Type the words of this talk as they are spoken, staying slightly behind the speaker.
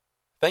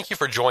Thank you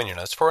for joining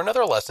us for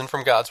another lesson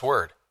from God's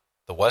Word.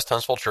 The West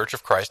Huntsville Church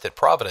of Christ at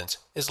Providence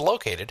is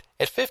located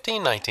at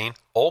 1519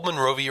 Old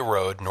Monrovia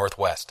Road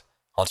Northwest,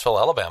 Huntsville,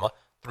 Alabama,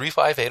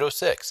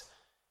 35806.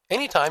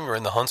 Anytime you're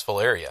in the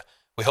Huntsville area,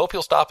 we hope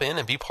you'll stop in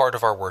and be part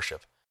of our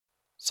worship.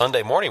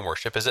 Sunday morning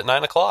worship is at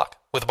 9 o'clock,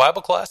 with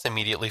Bible class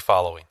immediately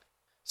following.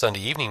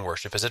 Sunday evening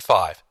worship is at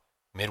 5.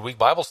 Midweek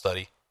Bible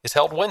study is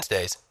held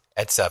Wednesdays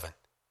at 7.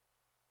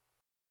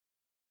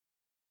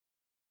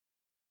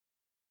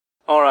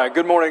 All right,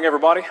 good morning,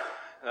 everybody.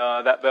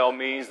 That bell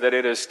means that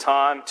it is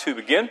time to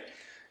begin,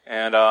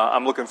 and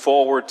I'm looking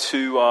forward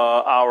to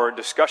our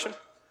discussion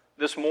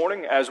this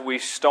morning as we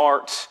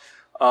start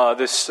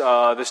this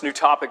new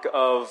topic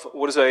of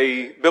what is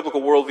a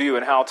biblical worldview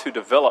and how to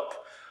develop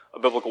a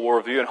biblical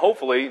worldview, and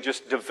hopefully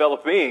just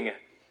developing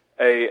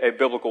a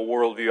biblical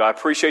worldview. I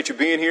appreciate you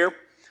being here.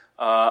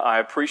 I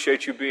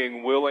appreciate you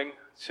being willing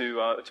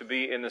to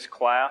be in this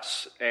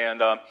class,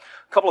 and a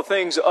couple of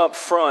things up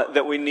front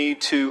that we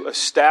need to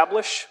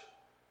establish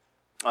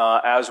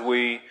as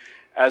we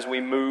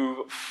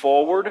move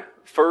forward.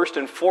 First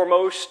and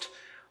foremost,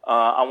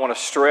 I want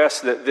to stress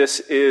that this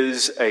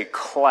is a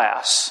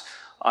class.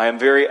 I am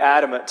very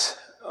adamant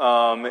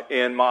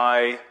in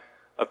my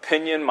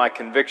opinion, my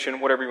conviction,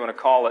 whatever you want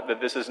to call it, that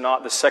this is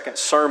not the second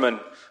sermon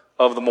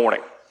of the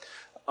morning.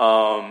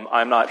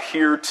 I'm not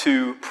here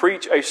to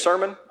preach a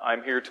sermon.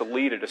 I'm here to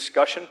lead a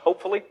discussion,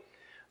 hopefully.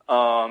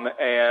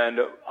 And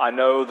I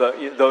know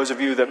that those of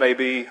you that may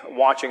be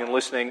watching and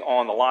listening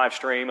on the live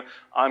stream,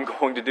 I'm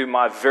going to do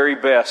my very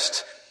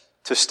best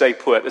to stay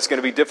put. It's going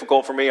to be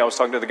difficult for me. I was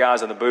talking to the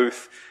guys in the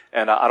booth,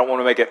 and I don't want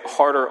to make it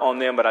harder on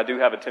them, but I do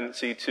have a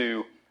tendency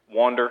to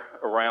wander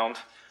around,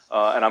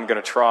 and I'm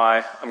going to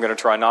try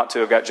not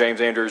to. I've got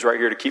James Andrews right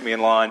here to keep me in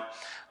line.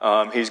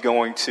 He's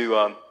going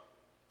to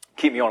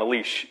keep me on a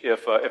leash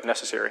if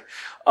necessary.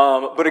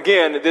 But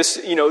again, this,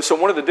 so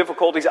one of the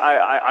difficulties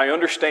I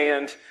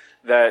understand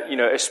that,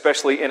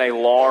 especially in a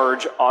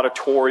large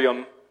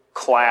auditorium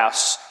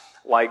class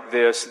like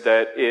this,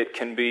 that it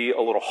can be a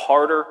little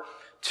harder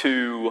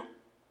to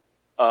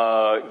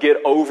get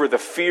over the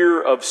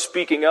fear of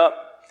speaking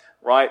up,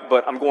 right?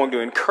 But I'm going to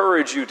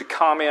encourage you to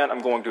comment.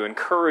 I'm going to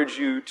encourage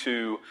you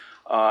to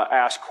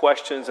ask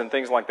questions and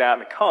things like that,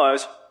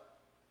 because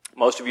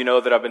most of you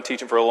know that I've been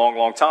teaching for a long,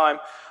 long time.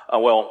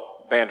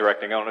 Band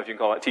directing, I don't know if you can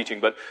call it teaching,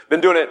 but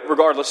been doing it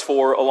regardless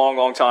for a long,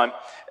 long time.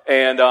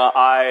 And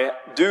I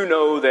do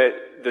know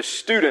that the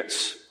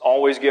students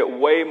always get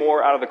way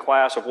more out of the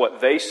class of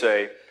what they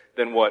say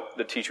than what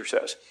the teacher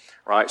says,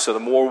 right? So the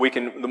more we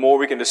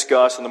can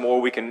discuss and the more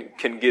we can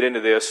get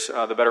into this,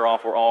 the better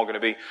off we're all going to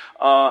be.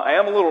 I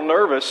am a little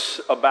nervous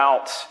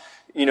about,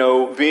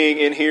 being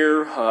in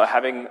here,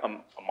 having a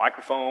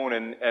microphone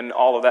and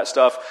all of that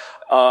stuff.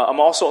 I'm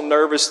also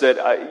nervous that,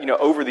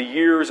 over the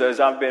years as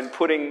I've been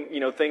putting,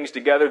 things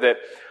together, that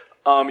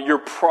you're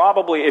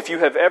probably, if you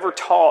have ever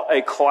taught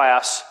a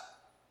class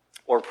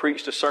or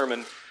preached a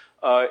sermon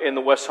in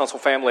the West Huntsville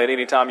family at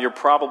any time, you're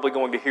probably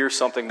going to hear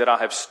something that I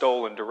have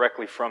stolen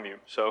directly from you.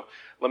 So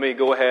let me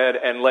go ahead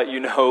and let you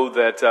know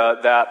that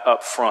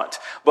up front.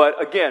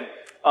 But again,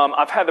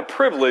 I've had the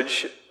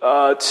privilege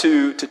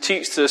to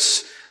teach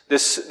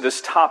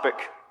this topic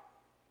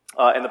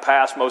in the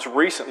past. Most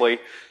recently,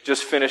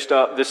 just finished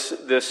up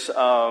this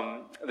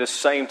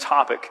same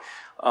topic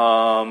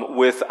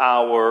with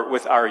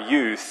our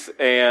youth,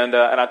 and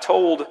I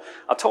told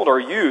our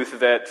youth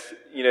that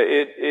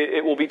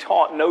it will be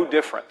taught no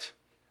different.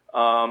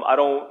 I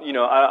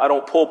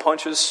don't pull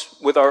punches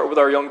with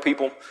our young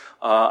people.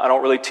 I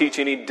don't really teach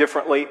any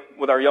differently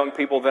with our young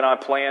people than I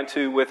plan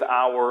to with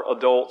our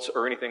adults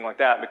or anything like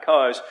that,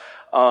 because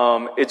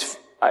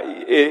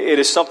it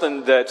is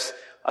something that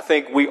I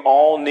think we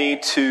all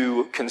need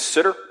to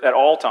consider at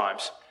all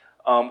times.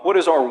 What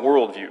is our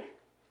worldview?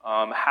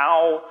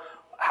 How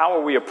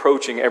are we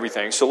approaching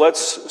everything? So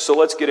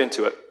let's get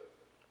into it.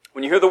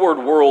 When you hear the word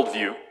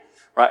worldview,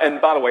 right?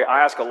 And by the way,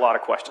 I ask a lot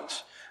of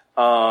questions,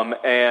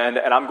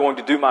 and I'm going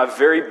to do my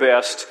very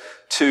best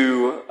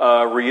to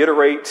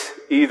reiterate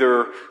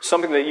either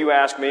something that you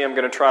ask me. I'm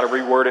going to try to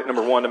reword it,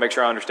 number one, to make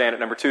sure I understand it.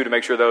 Number two, to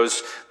make sure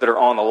those that are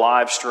on the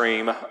live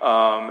stream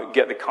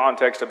get the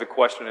context of the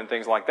question and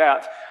things like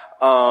that.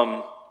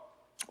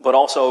 But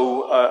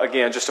also,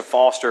 again, just to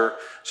foster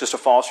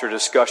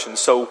discussion.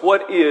 So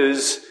what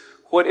is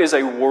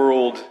a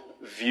world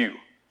view?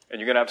 And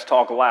you're going to have to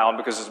talk loud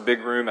because it's a big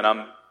room and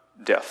I'm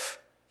deaf.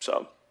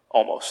 So,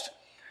 almost.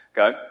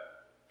 Okay?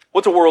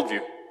 What's a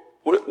worldview?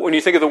 When you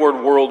think of the word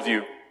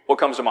worldview, what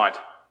comes to mind?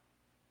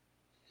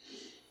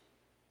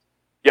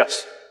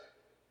 Yes?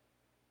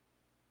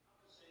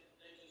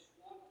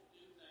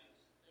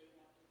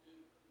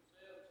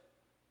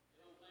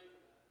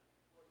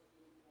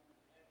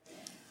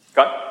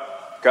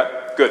 Okay,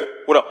 good.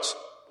 What else?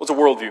 What's a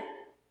worldview?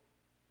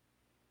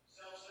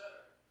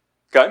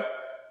 Okay,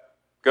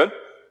 good.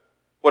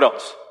 What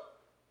else?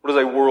 What is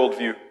a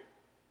worldview?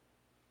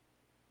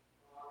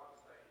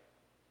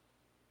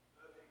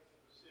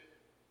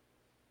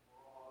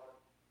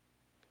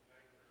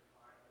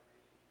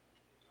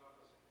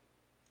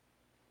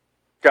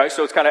 Okay,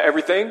 so it's kind of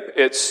everything.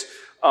 It's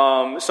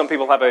some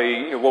people have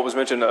what was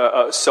mentioned,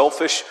 a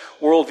selfish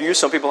worldview.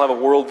 Some people have a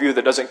worldview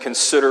that doesn't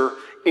consider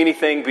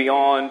anything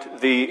beyond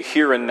the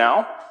here and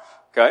now.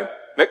 Okay,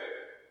 Mick?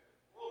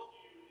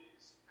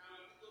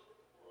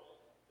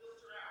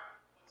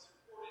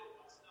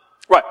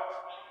 Right.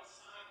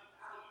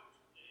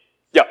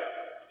 Yeah.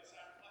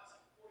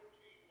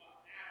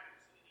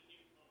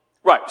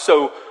 Right.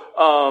 So,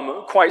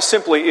 quite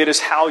simply, it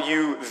is how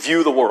you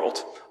view the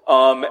world.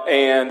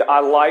 And I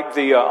like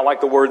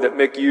the word that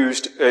Mick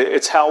used.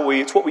 It's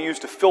what we use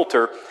to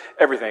filter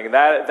everything.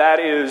 That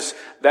is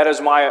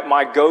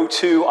my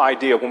go-to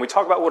idea. When we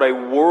talk about what a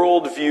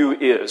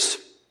worldview is,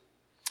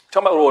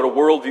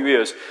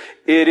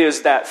 it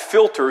is that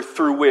filter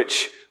through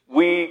which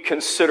we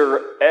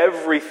consider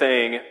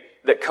everything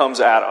that comes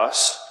at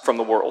us from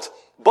the world.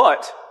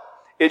 But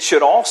it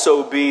should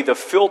also be the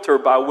filter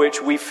by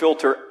which we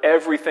filter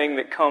everything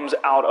that comes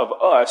out of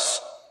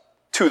us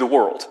to the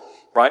world,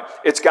 right?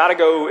 It's gotta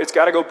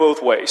go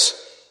both ways,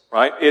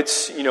 right?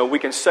 We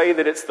can say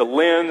that it's the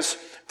lens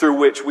through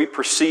which we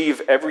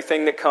perceive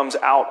everything that comes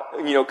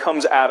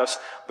at us,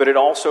 but it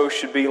also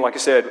should be, like I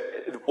said,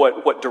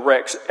 what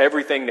directs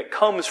everything that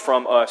comes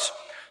from us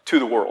to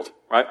the world,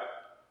 right?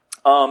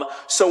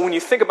 So when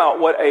you think about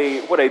what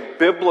a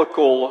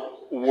biblical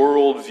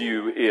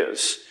worldview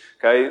is,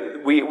 okay,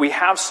 we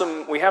have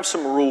some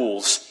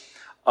rules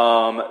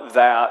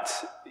that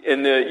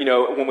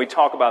when we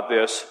talk about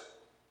this,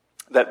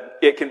 that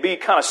it can be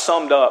kind of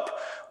summed up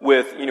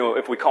with,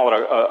 if we call it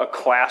a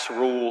class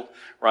rule,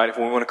 right? If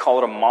we want to call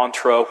it a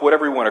mantra,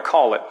 whatever we want to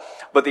call it.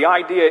 But the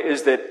idea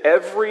is that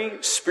every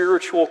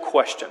spiritual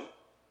question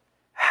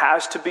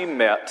has to be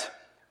met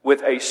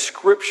with a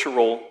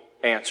scriptural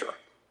answer,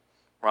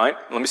 right?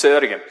 Let me say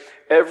that again.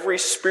 Every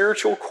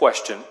spiritual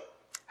question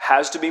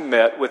has to be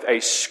met with a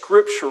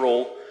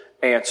scriptural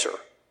answer,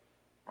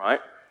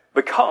 right?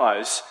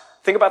 Because,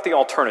 think about the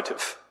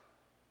alternative.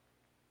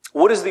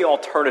 What is the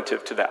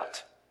alternative to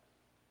that?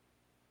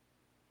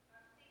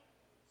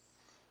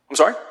 I'm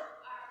sorry?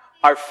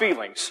 Our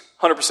feelings.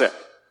 100%.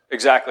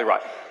 Exactly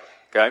right.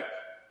 Okay?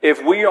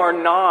 If we are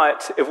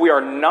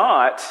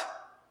not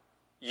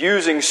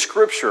using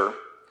Scripture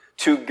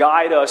to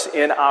guide us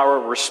in our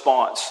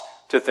response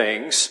to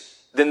things,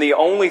 then the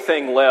only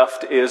thing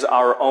left is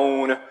our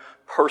own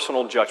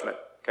personal judgment.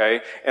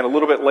 Okay? And a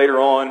little bit later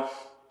on,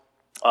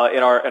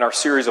 in our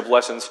series of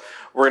lessons,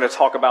 we're going to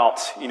talk about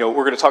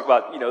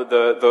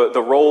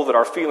the role that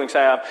our feelings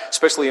have,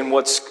 especially in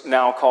what's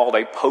now called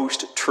a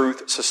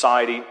post-truth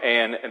society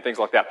and things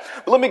like that.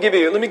 But let me give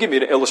you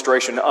an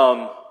illustration.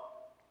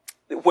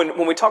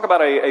 When we talk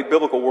about a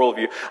biblical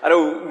worldview, I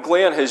know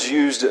Glenn has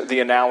used the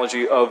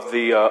analogy of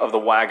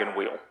the wagon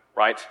wheel,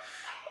 right?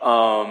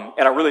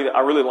 And I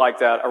really like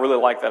that. I really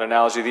like that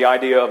analogy. The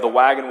idea of the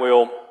wagon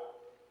wheel.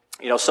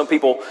 Some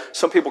people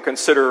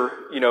consider,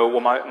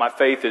 my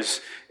faith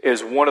is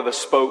one of the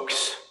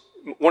spokes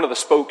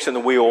in the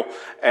wheel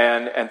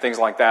and things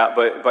like that.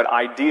 But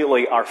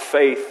ideally, our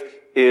faith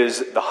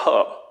is the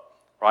hub,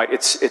 right?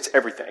 It's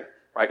everything,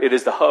 right? It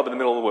is the hub in the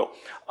middle of the wheel.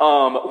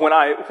 When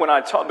I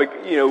talk,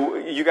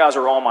 you guys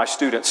are all my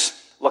students.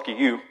 Lucky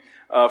you,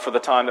 for the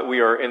time that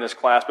we are in this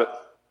class. But,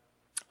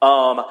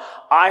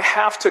 I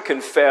have to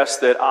confess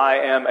that I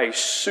am a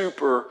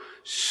super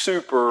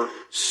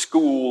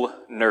school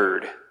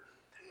nerd.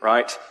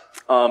 Right?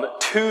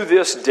 To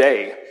this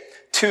day,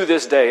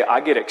 I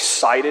get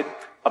excited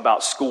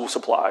about school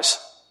supplies.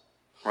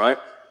 Right?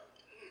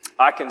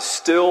 I can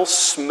still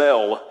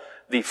smell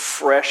the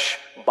fresh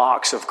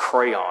box of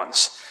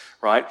crayons.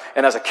 Right?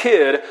 And as a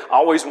kid, I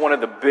always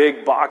wanted the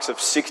big box of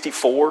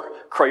 64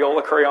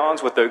 Crayola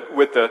crayons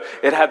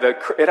it had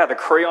the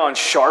crayon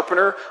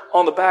sharpener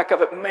on the back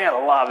of it. Man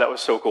alive, that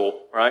was so cool,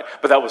 right?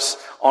 But that was,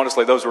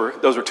 honestly, those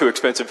were too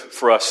expensive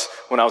for us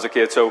when I was a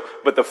kid. So,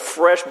 but the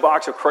fresh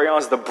box of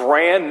crayons, the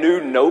brand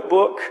new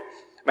notebook,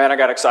 man, I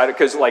got excited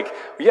because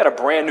you had a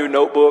brand new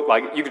notebook,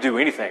 you could do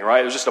anything,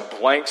 right? It was just a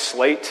blank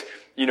slate.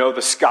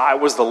 The sky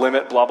was the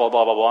limit, blah, blah,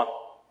 blah, blah, blah.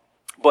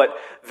 But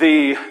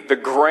the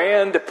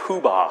grand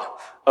poobah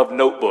of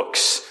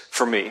notebooks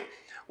for me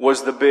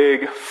was the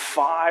big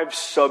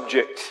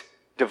 5-subject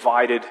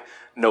divided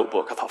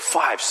notebook. I thought,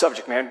 5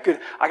 subject, man, good.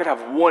 I could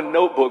have one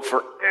notebook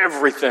for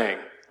everything,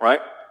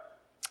 right?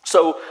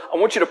 So I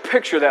want you to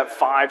picture that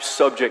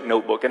 5-subject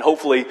notebook, and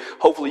hopefully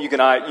you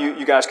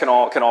guys can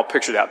all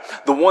picture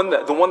that. The one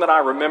that I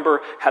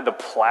remember had the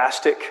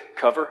plastic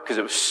cover because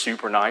it was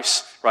super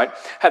nice, right?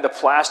 Had the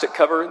plastic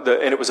cover, and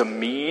it was a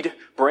Mead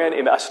brand.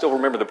 And I still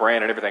remember the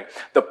brand and everything.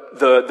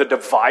 The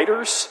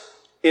dividers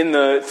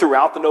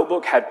throughout the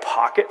notebook had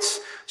pockets,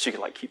 so you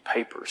could keep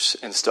papers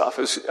and stuff.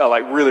 It was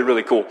really,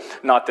 really cool.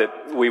 Not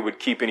that we would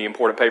keep any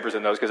important papers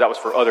in those, because that was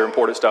for other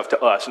important stuff to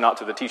us, not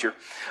to the teacher.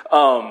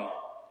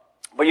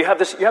 But you have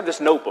this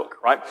notebook,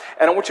 right?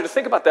 And I want you to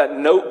think about that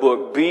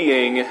notebook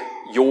being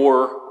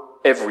your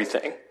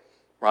everything,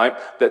 right?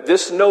 That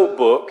this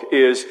notebook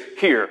is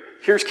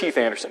here's Keith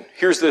Anderson.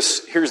 Here's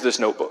this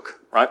notebook,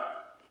 right?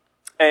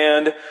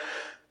 And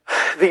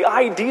The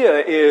idea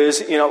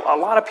is, a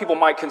lot of people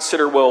might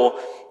consider, well,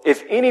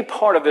 if any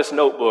part of this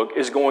notebook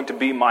is going to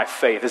be my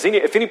faith,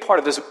 if any part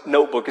of this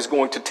notebook is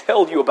going to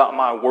tell you about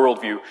my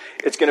worldview,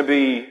 it's going to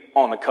be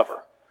on the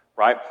cover,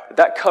 right?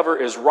 That cover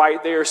is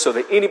right there so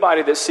that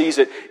anybody that sees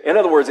it, in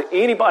other words,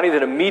 anybody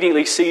that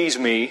immediately sees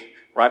me,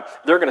 right,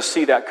 they're going to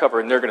see that cover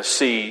and they're going to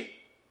see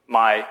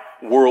my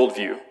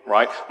worldview,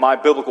 right? My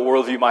biblical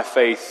worldview, my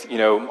faith,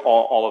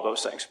 all of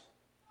those things.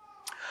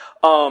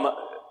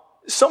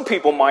 Some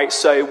people might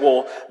say,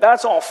 well,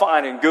 that's all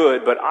fine and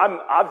good, but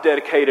I've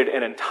dedicated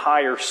an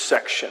entire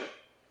section.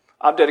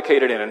 And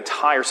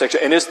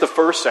it's the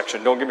first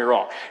section, don't get me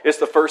wrong. It's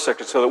the first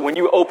section, so that when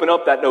you open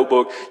up that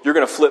notebook, you're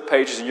going to flip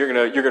pages and you're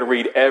going to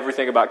read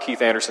everything about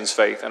Keith Anderson's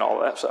faith and all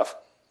of that stuff.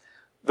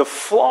 The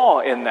flaw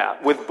in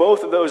that, with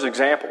both of those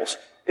examples,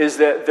 is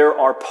that there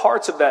are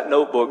parts of that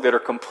notebook that are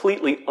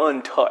completely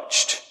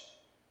untouched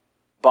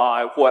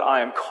by what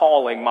I am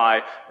calling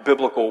my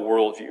biblical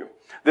worldview.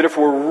 That if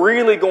we're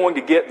really going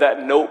to get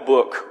that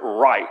notebook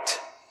right,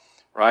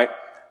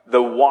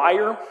 the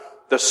wire,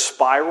 the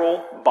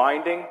spiral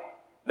binding,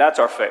 that's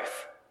our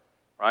faith,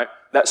 right?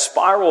 That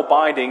spiral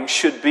binding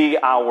should be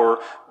our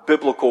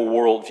biblical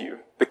worldview,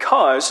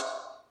 because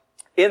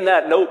in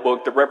that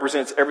notebook that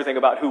represents everything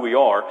about who we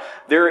are,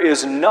 there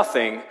is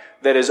nothing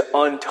that is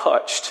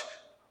untouched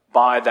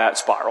by that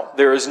spiral.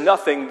 There is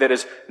nothing that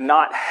is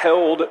not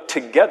held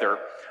together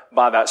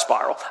by that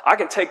spiral. I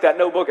can take that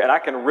notebook and I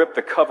can rip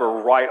the cover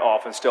right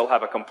off and still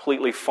have a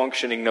completely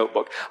functioning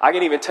notebook. I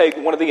can even take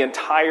one of the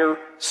entire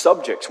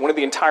subjects, one of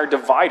the entire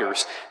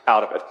dividers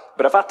out of it.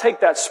 But if I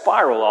take that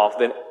spiral off,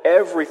 then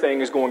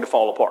everything is going to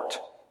fall apart,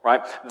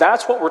 right?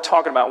 That's what we're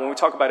talking about when we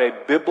talk about a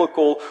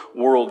biblical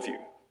worldview,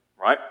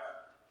 right?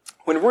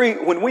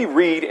 When we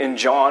read in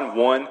John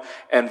 1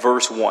 and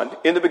verse 1,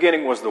 in the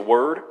beginning was the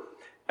Word,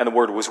 and the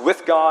Word was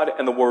with God,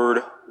 and the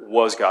Word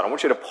was God. I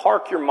want you to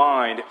park your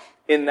mind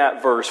in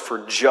that verse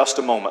for just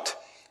a moment,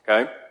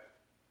 okay?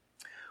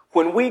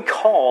 When we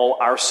call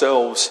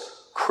ourselves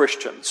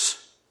Christians,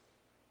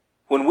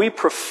 when we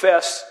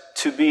profess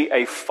to be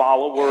a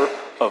follower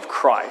of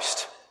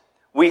Christ,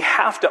 we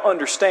have to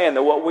understand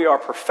that what we are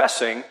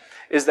professing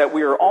is that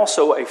we are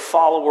also a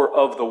follower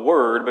of the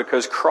Word,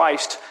 because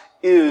Christ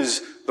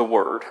is the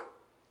Word.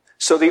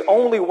 So the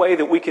only way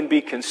that we can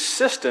be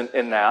consistent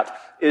in that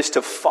is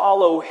to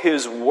follow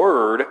His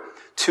Word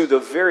to the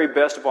very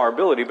best of our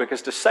ability,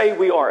 because to say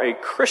we are a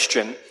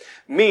Christian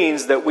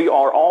means that we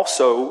are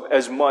also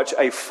as much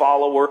a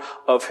follower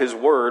of His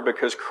Word,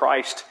 because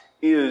Christ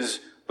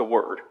is the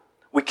Word.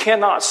 We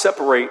cannot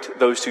separate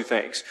those two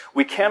things.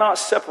 We cannot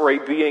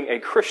separate being a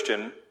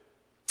Christian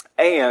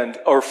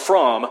or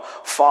from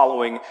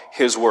following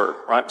His Word,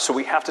 right? So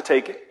we have to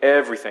take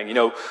everything.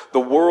 The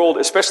world,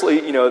 especially,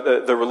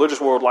 the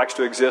religious world likes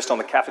to exist on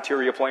the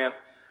cafeteria plan,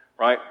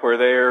 right? Where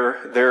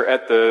they're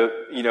at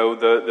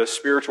the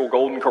spiritual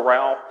golden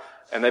corral,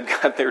 and they've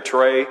got their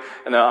tray,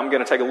 and I'm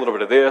going to take a little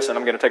bit of this, and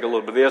I'm going to take a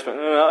little bit of this,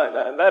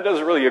 but that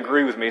doesn't really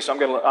agree with me, so I'm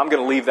going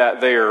to leave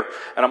that there,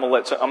 and I'm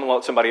going to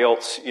let somebody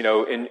else,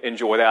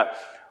 enjoy that.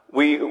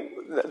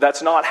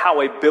 That's not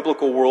how a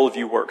biblical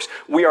worldview works.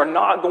 We are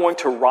not going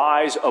to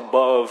rise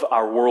above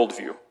our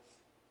worldview,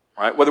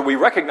 right? Whether we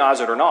recognize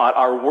it or not,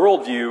 our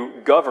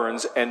worldview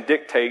governs and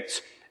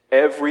dictates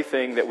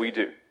everything that we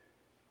do.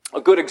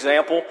 A good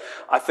example,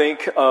 I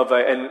think, of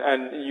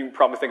and you can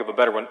probably think of a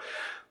better one,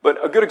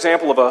 but a good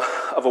example of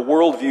a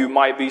worldview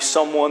might be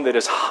someone that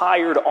is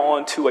hired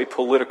on to a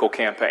political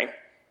campaign.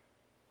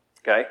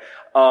 Okay?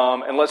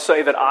 And let's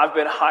say that I've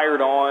been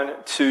hired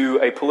on to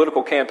a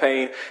political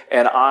campaign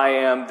and I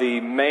am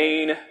the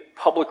main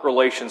public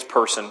relations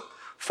person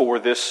for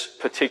this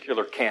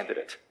particular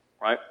candidate,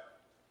 right?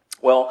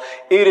 Well,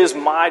 it is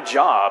my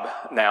job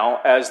now,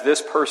 as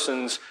this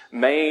person's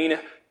main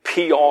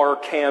PR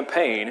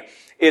campaign,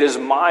 it is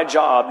my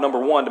job, number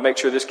one, to make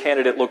sure this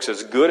candidate looks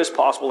as good as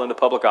possible in the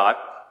public eye,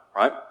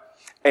 right?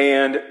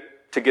 And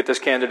to get this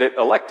candidate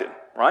elected,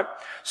 right?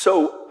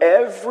 So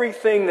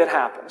everything that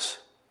happens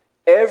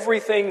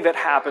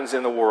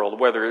in the world,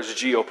 whether it's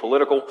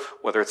geopolitical,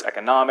 whether it's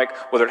economic,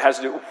 whether it has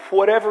to do,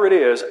 whatever it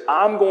is,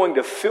 I'm going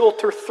to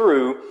filter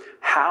through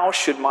how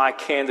should my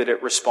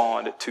candidate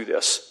respond to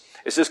this.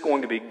 Is this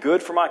going to be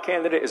good for my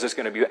candidate? Is this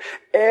going to be,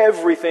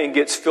 everything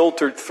gets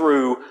filtered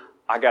through,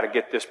 I got to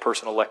get this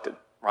person elected,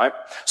 right?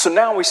 So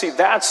now we see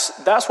that's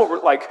what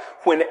we're like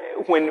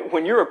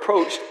when you're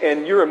approached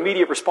and your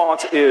immediate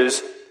response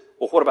is,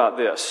 well, what about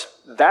this?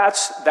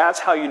 That's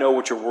how you know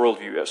what your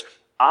worldview is.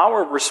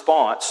 Our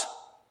response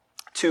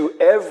to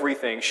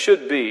everything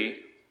should be,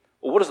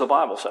 well, what does the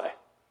Bible say?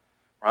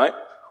 Right?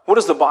 What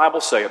does the Bible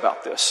say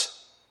about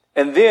this?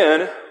 And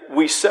then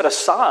we set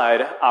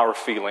aside our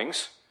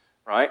feelings,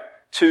 right,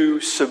 to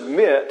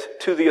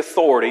submit to the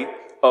authority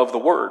of the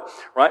Word,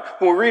 right?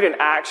 When we read in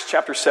Acts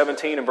chapter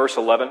 17 and verse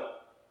 11,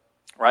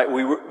 right,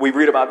 we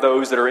read about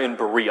those that are in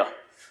Berea,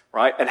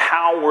 right? And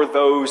how were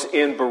those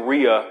in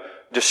Berea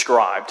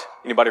described?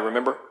 Anybody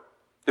remember?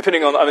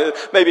 Depending on,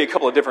 maybe a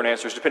couple of different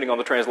answers, depending on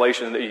the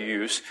translation that you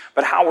use.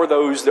 But how were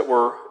those that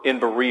were in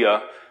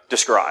Berea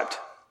described?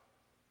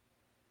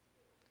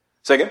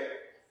 Say again?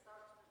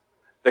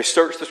 They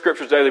searched the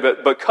scriptures daily,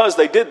 but because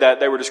they did that,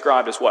 they were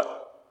described as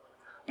what?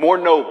 More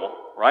noble,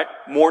 right?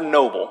 More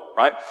noble,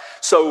 right?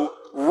 So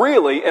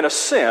really, in a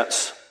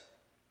sense,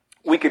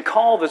 we could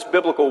call this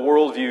biblical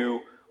worldview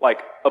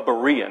like a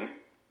Berean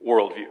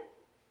worldview,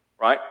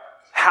 right?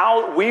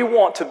 How we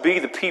want to be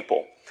the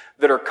people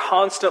that are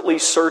constantly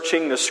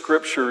searching the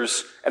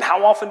scriptures. And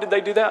how often did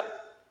they do that?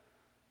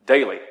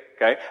 Daily,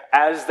 okay?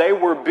 As they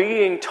were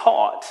being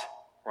taught,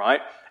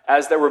 right?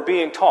 As they were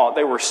being taught,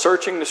 they were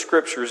searching the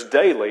scriptures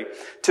daily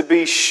to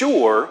be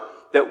sure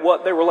that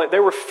what they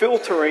were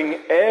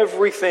filtering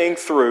everything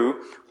through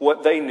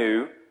what they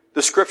knew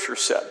the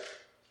scriptures said.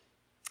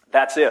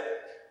 That's it.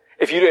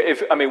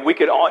 We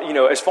could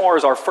all, as far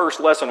as our first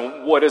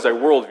lesson, what is a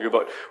worldview,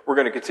 but we're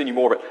going to continue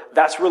more, but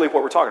that's really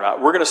what we're talking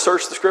about. We're going to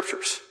search the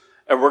scriptures,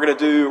 and we're going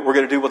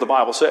to do what the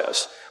Bible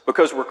says,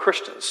 because we're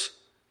Christians,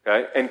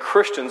 okay? And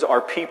Christians are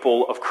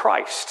people of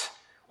Christ,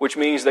 which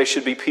means they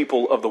should be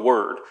people of the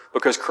Word,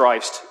 because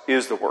Christ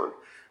is the Word,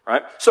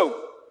 right?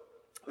 So,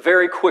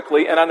 very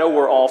quickly, and I know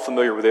we're all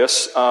familiar with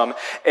this, and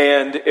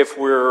if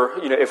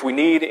we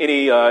need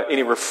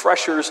any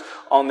refreshers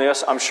on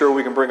this, I'm sure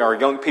we can bring our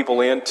young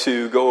people in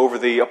to go over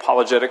the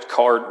apologetic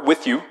card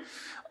with you,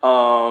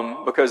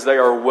 because they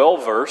are well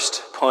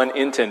versed, pun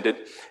intended,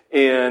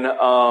 in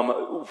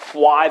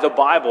why the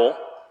Bible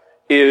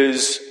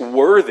is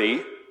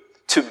worthy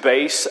to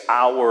base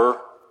our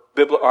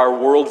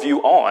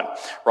worldview on,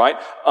 right?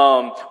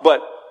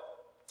 But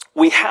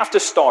we have to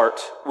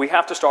start with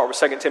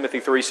 2 Timothy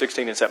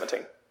 3:16 and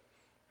 17.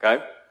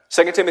 Okay?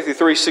 2 Timothy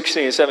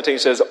 3:16 and 17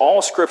 says,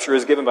 all scripture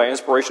is given by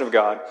inspiration of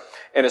God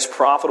and is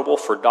profitable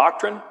for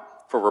doctrine,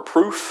 for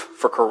reproof,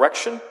 for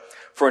correction,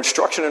 for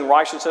instruction in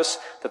righteousness,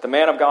 that the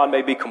man of God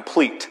may be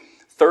complete,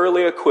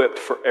 thoroughly equipped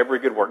for every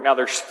good work. Now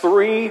there's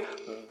three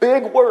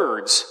big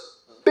words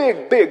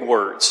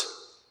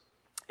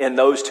in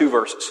those two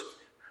verses.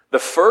 The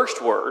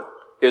first word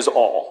is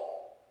all,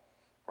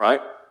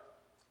 right?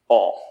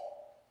 All.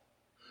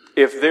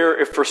 If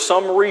for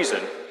some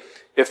reason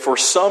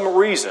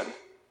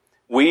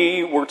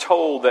we were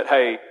told that,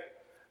 hey,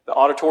 the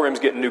auditorium's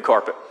getting new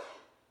carpet,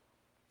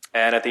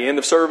 and at the end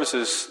of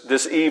services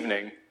this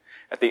evening,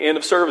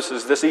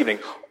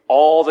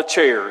 all the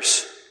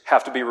chairs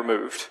have to be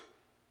removed.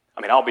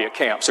 I mean, I'll be at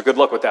camp, so good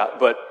luck with that,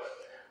 but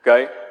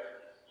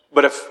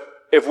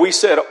if we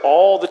said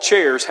all the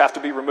chairs have to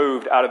be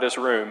removed out of this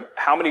room,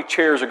 how many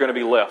chairs are going to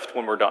be left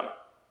when we're done?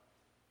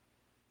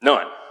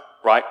 None.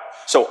 Right?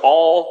 So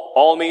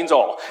all means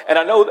all. And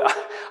I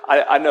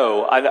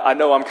know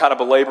I'm kind of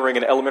belaboring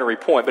an elementary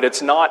point, but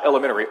it's not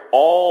elementary.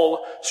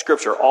 All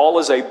scripture, all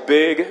is a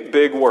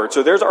big word.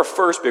 So there's our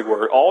first big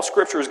word. All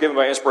scripture is given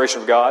by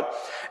inspiration of God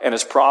and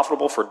is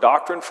profitable for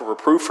doctrine, for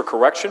reproof, for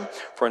correction,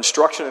 for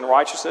instruction in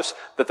righteousness,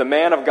 that the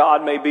man of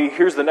God may be,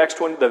 here's the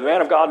next one, the man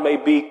of God may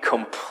be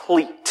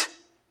complete.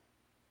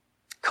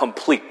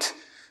 Complete.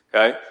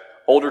 Okay?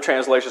 Older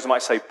translations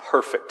might say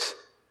perfect.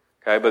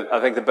 Okay, but I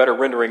think the better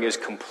rendering is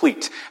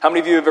complete. How many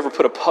of you have ever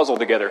put a puzzle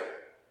together?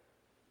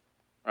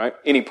 Right?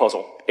 Any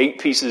puzzle. 8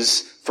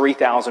 pieces,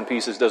 3,000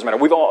 pieces, doesn't matter.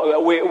 We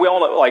all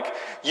know, like,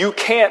 you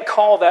can't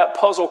call that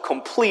puzzle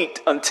complete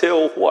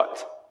until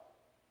what?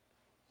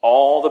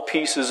 All the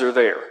pieces are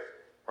there.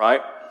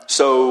 Right?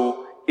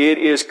 So, it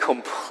is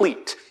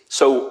complete.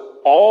 So,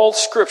 all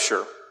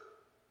scripture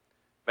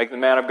make the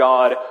man of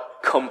God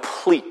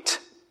complete.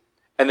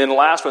 And then the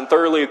last one,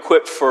 thoroughly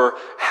equipped for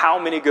how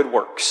many good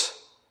works?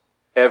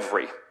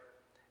 Every.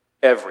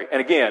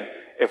 And again,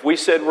 if we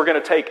said we're going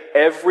to take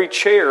every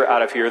chair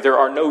out of here, there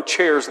are no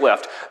chairs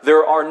left.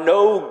 There are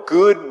no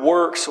good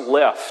works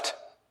left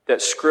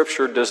that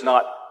Scripture does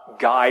not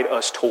guide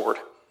us toward,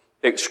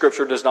 that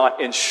Scripture does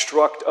not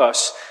instruct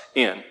us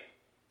in.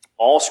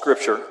 All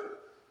Scripture,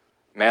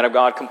 man of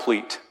God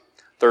complete,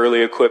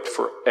 thoroughly equipped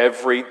for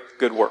every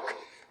good work.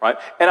 Right?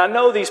 And I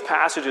know these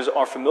passages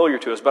are familiar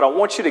to us, but I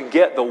want you to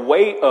get the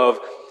weight of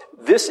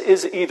this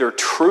is either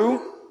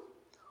true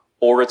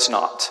or it's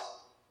not.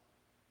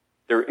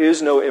 There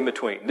is no in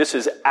between. This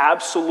is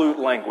absolute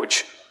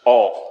language.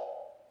 All.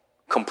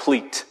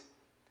 Complete.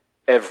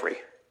 Every.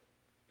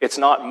 It's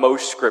not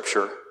most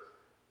scripture,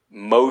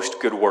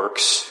 most good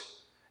works,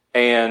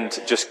 and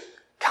just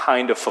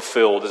kind of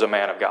fulfilled as a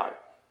man of God.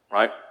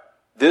 Right?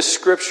 This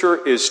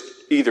scripture is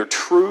either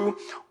true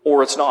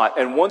or it's not.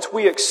 And once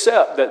we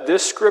accept that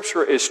this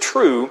scripture is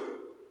true,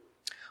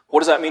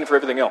 what does that mean for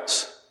everything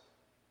else?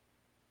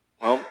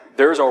 Well,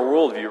 there's our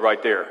worldview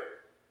right there.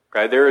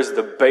 Okay, there is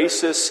the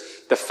basis,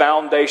 the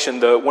foundation,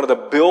 one of the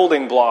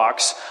building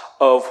blocks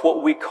of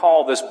what we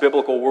call this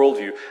biblical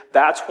worldview.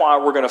 That's why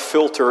we're going to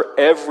filter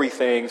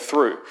everything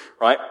through,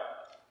 right?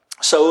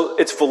 So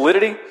its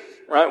validity,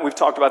 right? We've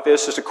talked about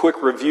this. Just a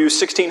quick review.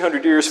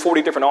 1,600 years,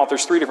 40 different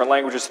authors, 3 different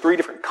languages, 3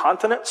 different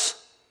continents.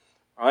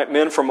 Right?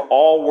 Men from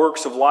all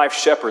works of life,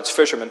 shepherds,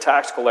 fishermen,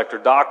 tax collector,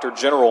 doctor,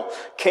 general,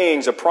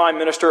 kings, a prime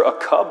minister, a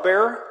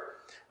cupbearer.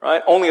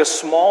 Right? Only a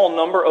small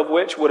number of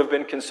which would have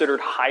been considered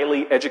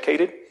highly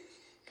educated.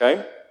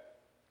 Okay?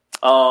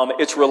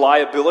 Its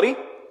reliability.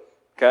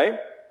 Okay?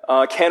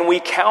 Can we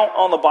count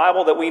on the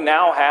Bible that we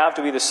now have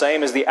to be the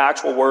same as the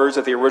actual words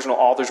that the original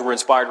authors were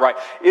inspired to write?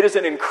 It is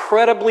an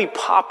incredibly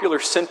popular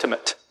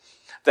sentiment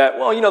that,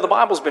 well, the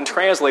Bible's been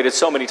translated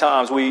so many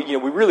times, we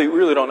really,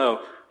 really don't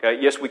know.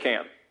 Okay, yes, we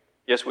can.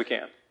 Yes, we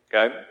can.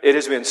 Okay, it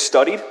has been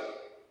studied.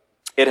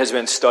 It has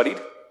been studied.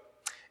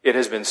 It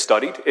has been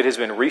studied. It has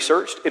been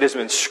researched. It has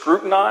been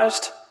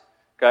scrutinized.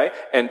 Okay,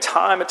 and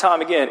time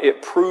again,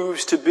 it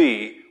proves to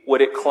be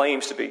what it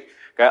claims to be.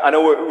 Okay, I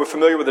know we're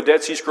familiar with the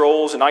Dead Sea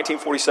Scrolls in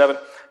 1947.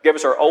 Gave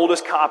us our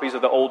oldest copies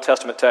of the Old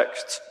Testament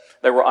texts.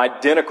 They were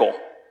identical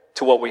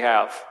to what we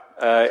have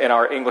in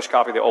our English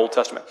copy of the Old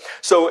Testament.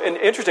 So, and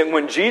interesting,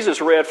 when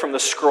Jesus read from the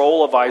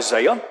scroll of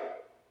Isaiah,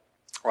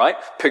 right?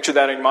 Picture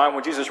that in your mind.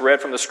 When Jesus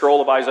read from the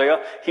scroll of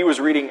Isaiah, he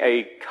was reading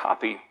a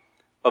copy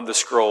of the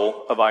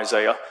scroll of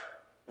Isaiah,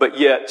 but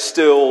yet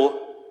still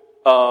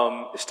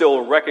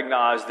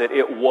recognized that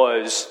it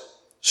was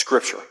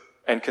Scripture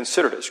and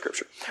considered it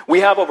Scripture.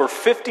 We have over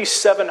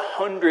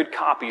 5,700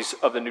 copies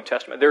of the New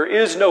Testament. There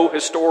is no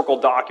historical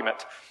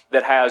document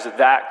that has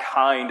that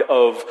kind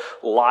of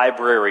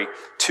library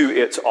to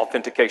its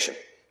authentication,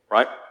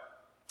 right?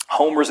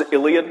 Homer's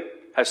Iliad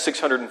has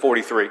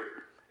 643,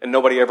 and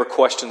nobody ever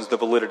questions the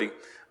validity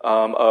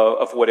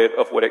of what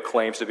it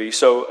claims to be.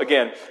 So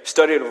again,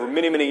 studied over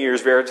many, many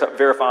years,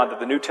 verified that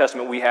the New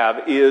Testament we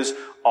have is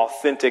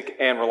authentic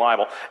and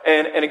reliable.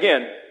 And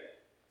again,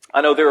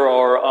 I know there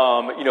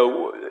are,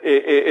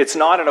 it's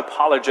not an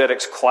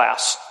apologetics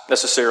class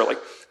necessarily,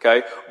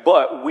 okay?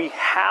 But we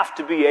have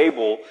to be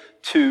able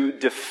to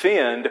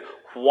defend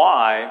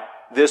why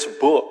this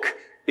book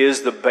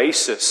is the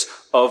basis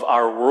of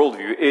our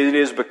worldview. It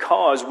is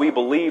because we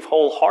believe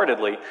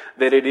wholeheartedly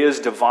that it is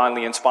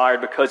divinely inspired,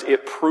 because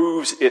it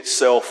proves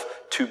itself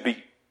to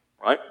be,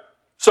 right?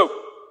 So,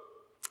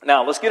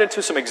 now let's get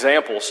into some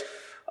examples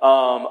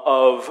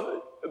of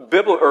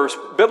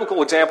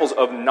biblical examples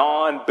of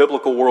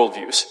non-biblical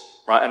worldviews,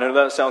 right? I know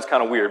that sounds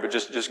kind of weird, but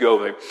just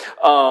go with me.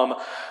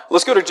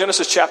 Let's go to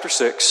Genesis chapter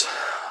 6.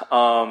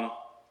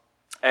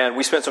 And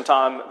we spent some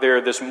time there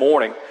this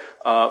morning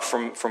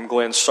from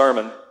Glenn's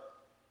sermon,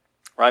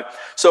 right?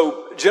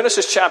 So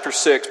Genesis chapter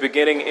 6,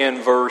 beginning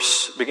in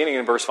verse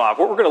 5.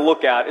 What we're going to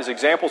look at is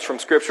examples from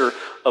Scripture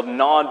of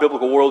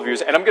non-biblical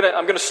worldviews, and I'm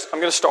going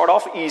to start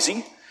off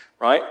easy,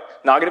 right?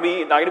 Not going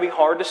to be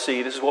hard to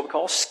see. This is what we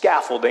call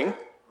scaffolding,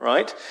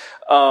 right?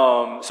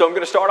 So I'm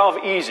going to start off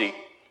easy,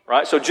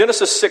 right? So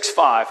Genesis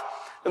 6:5.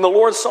 And the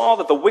Lord saw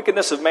that the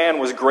wickedness of man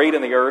was great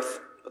in the earth,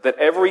 but that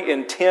every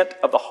intent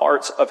of the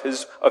hearts of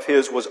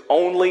his was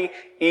only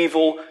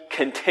evil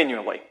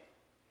continually.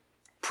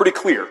 Pretty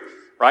clear,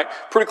 right?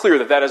 Pretty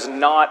clear that is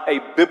not a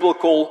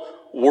biblical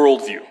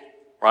worldview,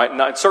 right?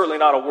 It's certainly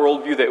not a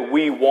worldview that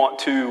we want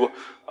to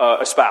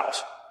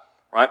espouse,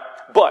 right?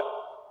 But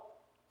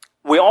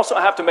we also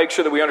have to make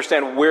sure that we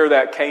understand where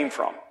that came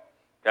from.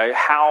 Okay,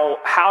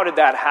 how did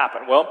that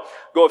happen? Well,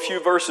 go a few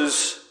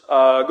verses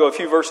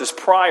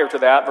prior to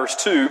that, verse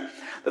 2,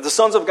 that the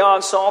sons of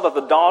God saw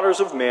the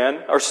daughters of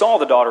men,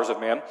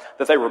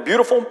 that they were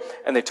beautiful,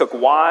 and they took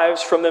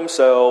wives from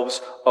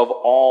themselves of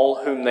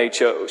all whom they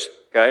chose.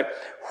 Okay?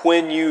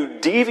 When you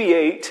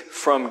deviate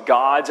from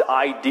God's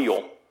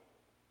ideal,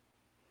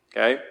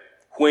 okay?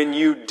 When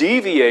you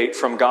deviate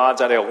from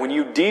God's ideal, when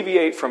you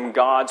deviate from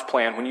God's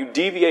plan, when you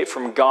deviate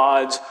from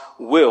God's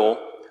will,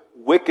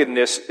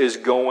 wickedness is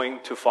going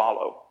to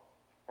follow,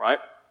 right?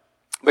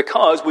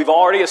 Because we've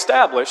already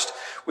established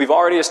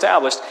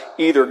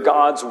either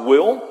God's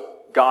will,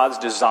 God's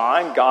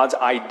design, God's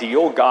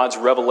ideal, God's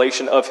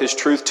revelation of His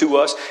truth to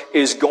us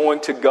is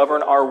going to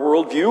govern our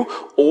worldview,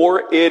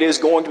 or it is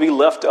going to be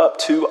left up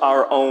to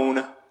our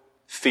own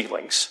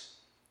feelings,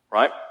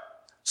 right?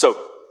 So,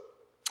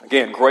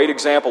 again, great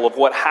example of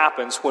what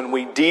happens when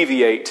we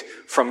deviate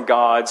from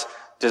God's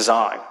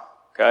design,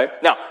 okay?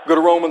 Now, go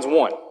to Romans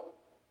 1.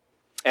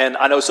 And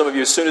I know some of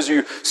you, as soon as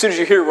you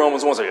hear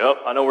Romans 1, say, "Yep,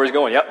 I know where he's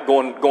going. Yep,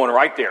 going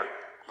right there,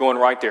 going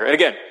right there." And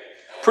again,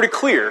 pretty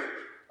clear.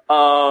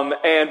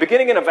 And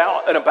beginning in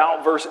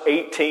about verse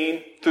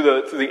 18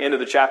 through the end of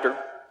the chapter,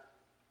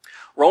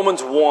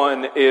 Romans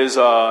 1 is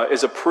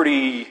a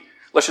pretty.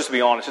 Let's just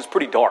be honest, it's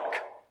pretty dark,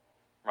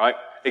 right?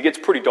 It gets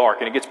pretty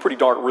dark, and it gets pretty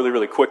dark really,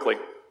 really quickly.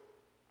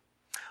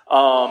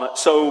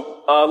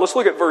 So let's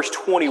look at verse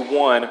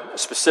 21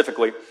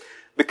 specifically.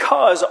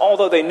 Because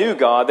although they knew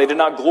God, they did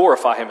not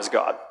glorify Him as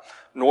God,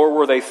 nor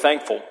were they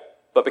thankful,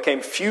 but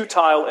became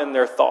futile in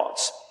their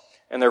thoughts,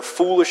 and their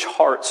foolish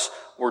hearts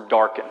were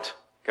darkened.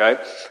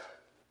 Okay?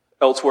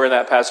 Elsewhere in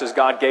that passage,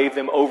 God gave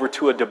them over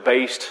to a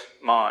debased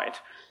mind.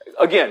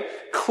 Again,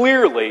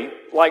 clearly,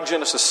 like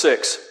Genesis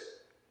 6,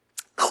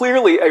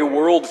 clearly a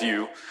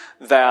worldview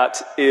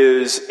that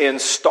is in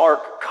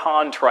stark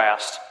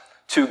contrast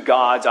to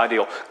God's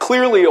ideal.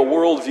 Clearly a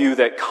worldview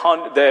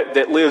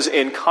that lives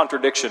in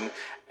contradiction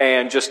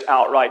and just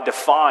outright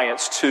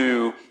defiance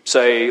to,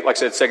 say, like I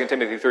said, 2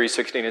 Timothy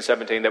 3:16 and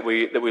 17 that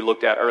we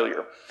looked at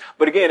earlier.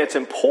 But again, it's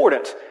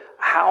important.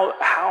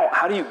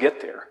 How do you get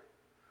there?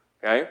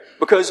 Okay?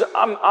 Because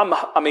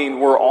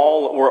we're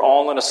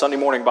all in a Sunday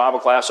morning Bible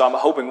class, so I'm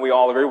hoping we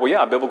all agree, well,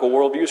 yeah, biblical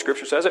worldview,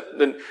 Scripture says it.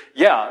 Then,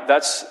 yeah,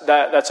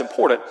 that's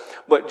important.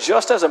 But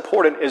just as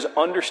important is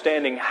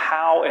understanding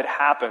how it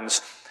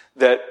happens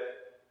that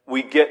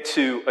we get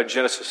to a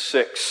Genesis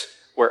 6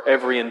 where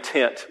every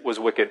intent was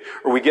wicked,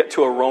 or we get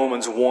to a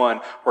Romans 1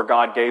 where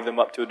God gave them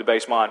up to a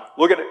debased mind.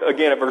 Look at it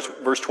again at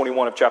verse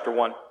 21 of chapter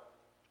 1.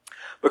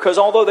 Because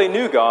although they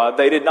knew God,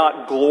 they did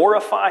not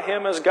glorify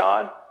Him as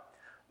God,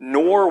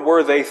 nor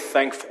were they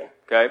thankful.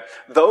 Okay?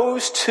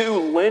 Those two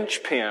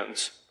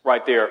linchpins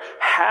right there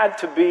had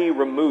to be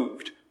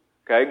removed.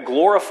 Okay?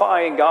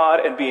 Glorifying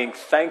God and being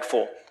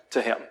thankful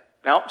to Him.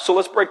 Now, so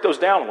let's break those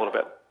down a little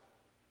bit.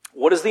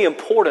 What is the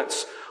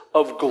importance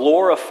of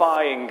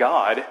glorifying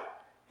God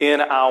in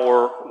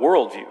our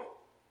worldview?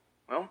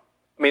 Well,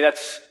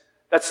 that's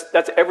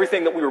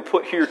everything that we were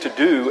put here to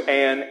do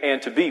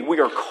and to be. We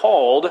are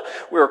called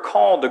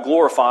to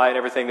glorify in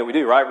everything that we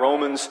do, right?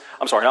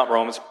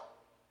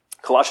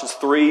 Colossians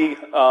 3,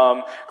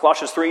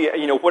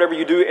 whatever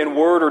you do in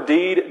word or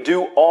deed,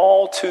 do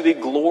all to the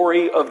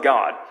glory of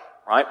God,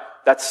 right?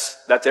 That's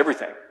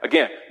everything.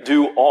 Again,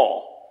 do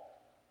all.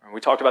 We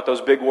talked about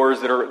those big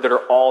words that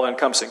are all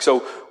encompassing.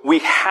 So we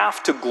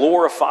have to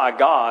glorify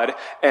God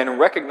and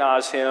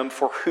recognize Him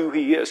for who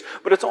He is.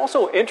 But it's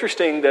also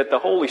interesting that the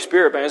Holy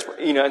Spirit,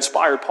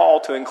 inspired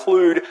Paul to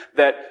include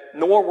that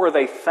nor were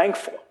they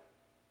thankful,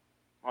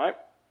 right?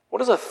 What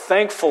does a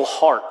thankful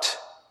heart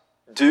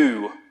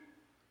do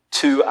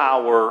to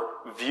our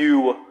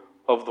view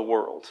of the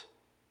world?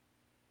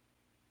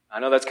 I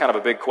know that's kind of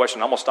a big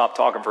question. I'm going to stop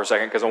talking for a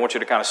second because I want you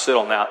to kind of sit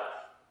on that.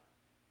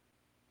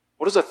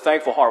 What is a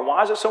thankful heart?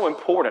 Why is it so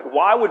important?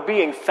 Why would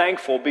being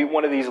thankful be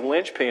one of these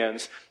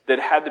linchpins that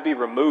had to be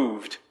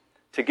removed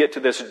to get to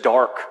this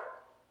dark,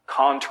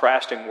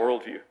 contrasting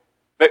worldview?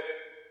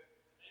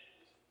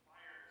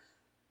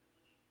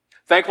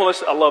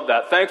 Thankfulness, I love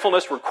that.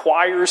 Thankfulness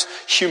requires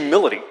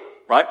humility,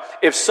 right?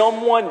 If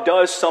someone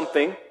does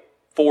something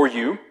for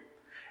you,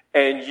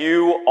 and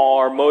you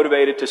are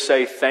motivated to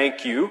say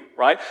thank you,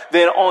 right?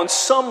 Then on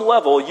some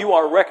level, you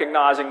are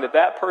recognizing that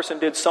that person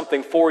did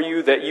something for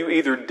you that you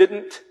either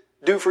didn't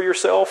do for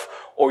yourself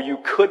or you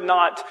could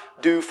not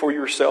do for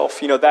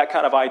yourself, that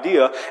kind of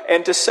idea.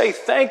 And to say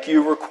thank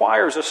you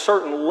requires a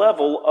certain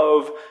level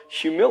of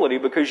humility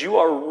because you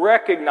are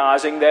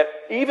recognizing that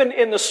even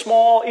on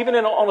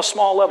a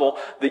small level,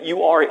 that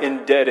you are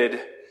indebted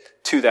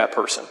to that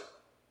person,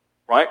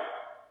 right?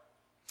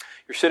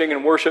 You're sitting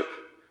in worship,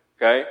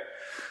 okay?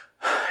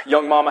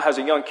 Young mama has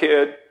a young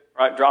kid,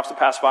 right? Drops the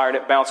pacifier and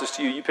it bounces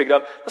to you. You pick it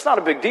up. That's not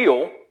a big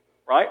deal,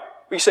 right?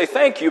 But you say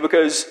thank you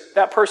because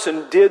that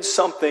person did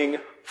something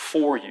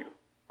for you,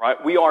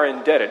 right? We are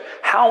indebted.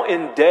 How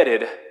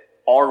indebted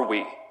are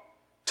we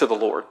to the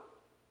Lord?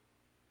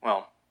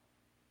 Well,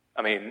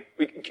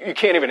 you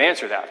can't even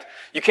answer that.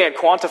 You can't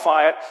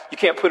quantify it. You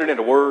can't put it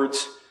into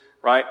words,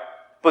 right?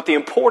 But the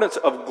importance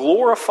of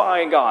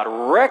glorifying God,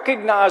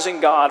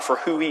 recognizing God for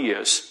who He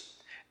is,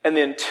 and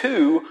then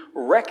 2,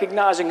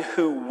 recognizing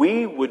who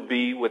we would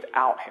be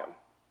without Him,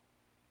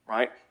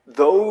 right?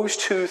 Those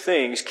 2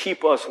 things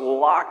keep us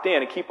locked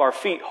in and keep our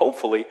feet,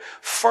 hopefully,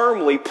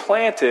 firmly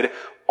planted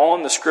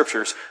on the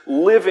Scriptures,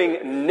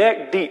 living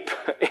neck deep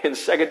in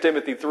 2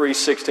 Timothy 3,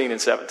 16 and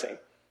 17,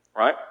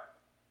 right?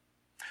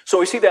 So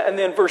we see that, and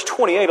then verse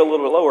 28 a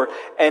little bit lower,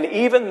 and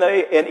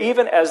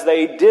even as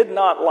they did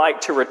not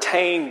like to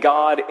retain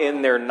God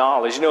in their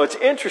knowledge. It's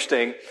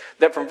interesting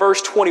that from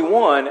verse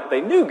 21,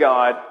 they knew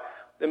God.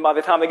 Then by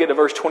the time they get to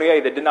verse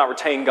 28, they did not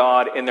retain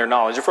God in their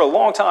knowledge. And for a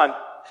long time,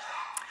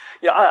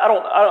 I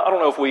don't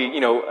know if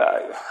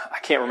I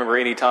can't remember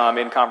any time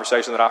in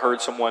conversation that I heard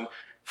someone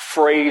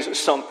phrase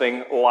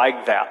something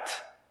like that,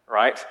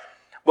 right?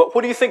 But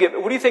what do you think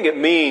it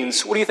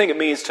means? What do you think it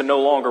means to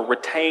no longer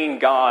retain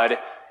God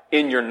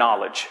in your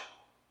knowledge?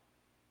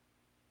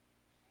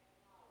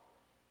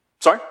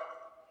 Sorry?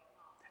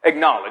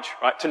 Acknowledge,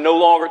 right? To no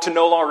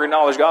longer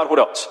acknowledge God. What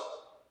else?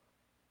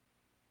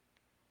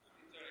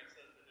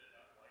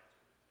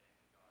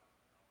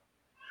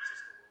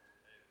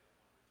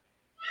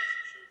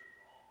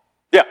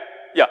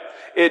 Yeah.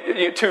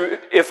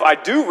 If I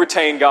do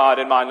retain God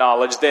in my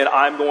knowledge, then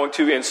I'm going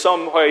to, in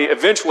some way,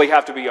 eventually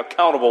have to be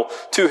accountable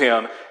to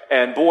Him.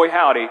 And boy,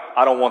 howdy,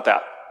 I don't want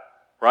that.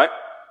 Right?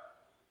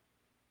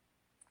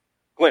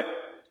 Glenn?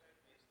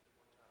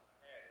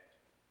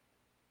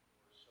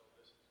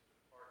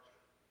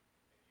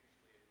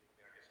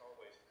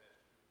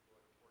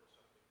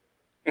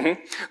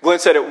 Glenn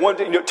said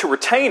to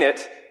retain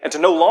it and to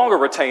no longer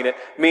retain it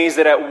means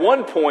that at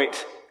one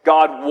point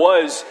God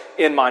was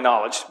in my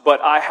knowledge,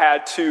 but I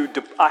had to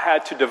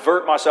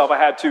divert myself. I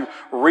had to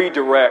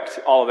redirect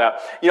all of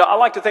that. I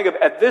like to think of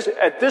at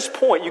this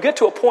point, you get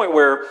to a point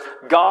where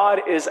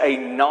God is a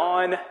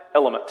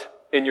non-element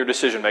in your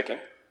decision making,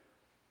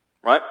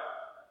 right?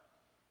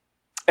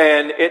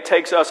 And it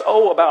takes us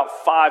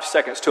about 5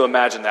 seconds to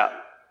imagine that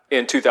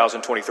in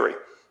 2023,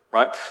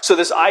 right? So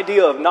this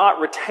idea of not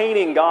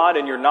retaining God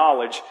in your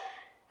knowledge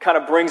kind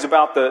of brings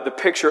about the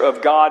picture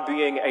of God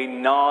being a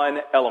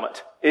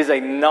non-element, is a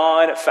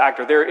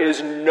non-factor. There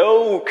is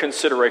no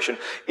consideration.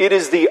 It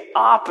is the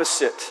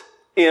opposite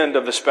end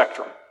of the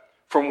spectrum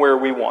from where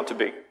we want to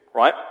be,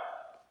 right?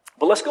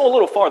 But let's go a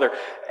little farther.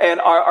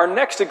 And our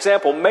next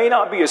example may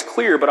not be as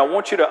clear, but I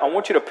want you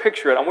to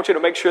picture it. I want you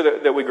to make sure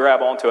that we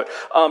grab onto it.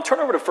 Turn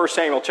over to 1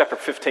 Samuel chapter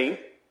 15.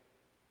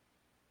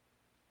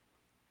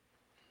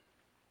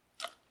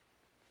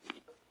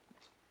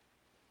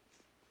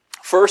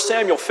 First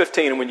Samuel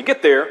 15, and when you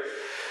get there,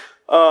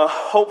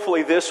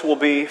 hopefully this will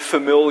be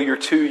familiar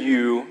to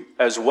you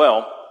as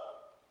well,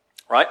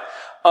 right?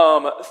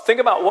 Think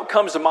about what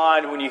comes to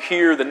mind when you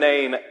hear the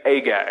name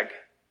Agag,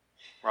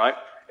 right?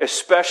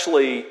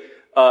 Especially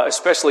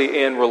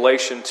in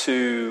relation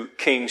to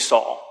King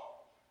Saul,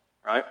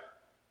 right?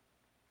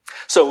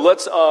 So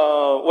let's,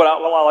 what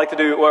I like to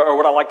do, or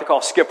what I like to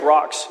call skip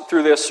rocks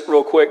through this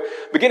real quick.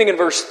 Beginning in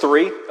verse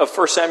 3 of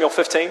 1 Samuel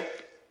 15.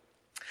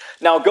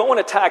 Now go and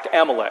attack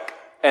Amalek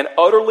and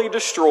utterly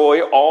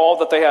destroy all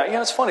that they have.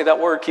 Yeah, it's funny, that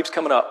word keeps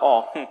coming up,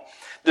 all.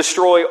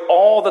 Destroy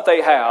all that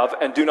they have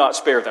and do not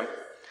spare them,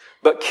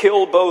 but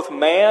kill both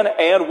man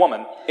and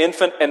woman,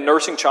 infant and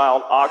nursing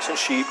child, ox and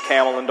sheep,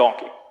 camel and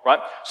donkey. Right?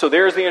 So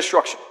there's the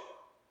instruction.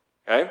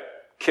 Okay?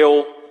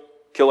 Kill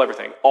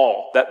everything.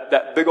 All.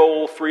 That big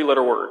old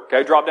 3-letter word.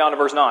 Okay? Drop down to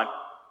verse 9.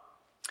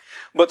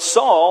 But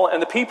Saul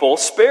and the people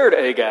spared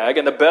Agag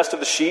and the best of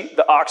the sheep,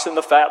 the oxen,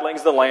 the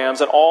fatlings, the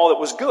lambs, and all that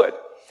was good,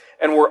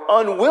 and were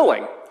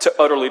unwilling to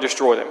utterly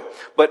destroy them.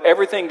 But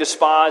everything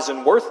despised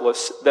and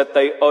worthless that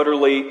they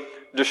utterly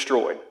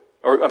destroyed.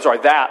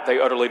 That they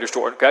utterly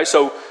destroyed. Okay?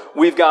 So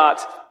we've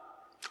got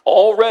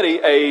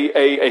already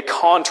a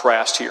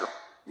contrast here.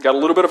 We've got a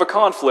little bit of a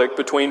conflict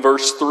between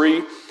verse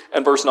 3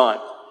 and verse 9.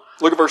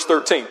 Look at verse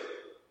 13.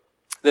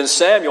 Then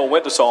Samuel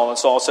went to Saul, and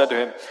Saul said to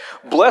him,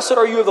 Blessed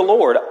are you of the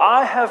Lord.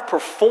 I have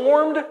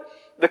performed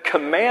the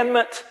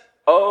commandment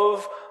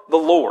of the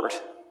Lord.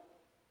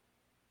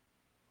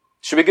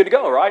 Should be good to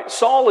go, right?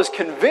 Saul is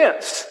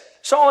convinced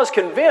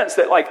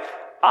that,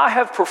 I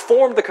have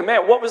performed the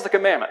commandment. What was the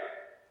commandment?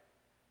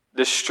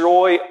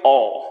 Destroy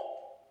all.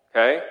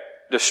 Okay?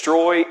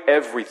 Destroy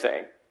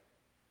everything.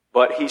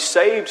 But he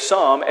saved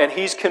some, and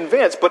he's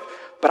convinced, but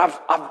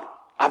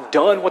I've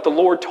done what the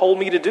Lord told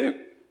me to do.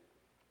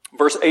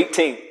 Verse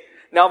 18.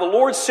 Now the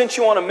Lord sent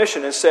you on a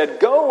mission and said,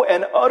 Go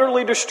and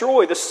utterly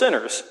destroy the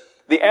sinners,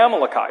 the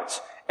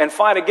Amalekites, and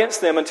fight against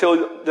them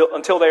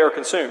until they are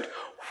consumed.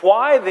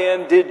 Why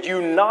then did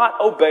you not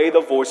obey the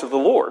voice of the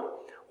Lord?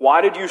 Why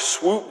did you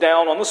swoop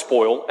down on the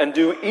spoil and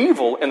do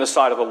evil in the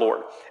sight of the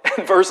Lord?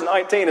 And verse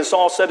 19, and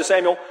Saul said to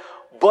Samuel,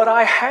 But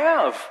I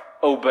have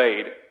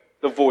obeyed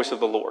the voice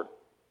of the Lord.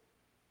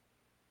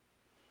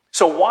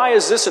 So why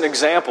is this an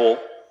example?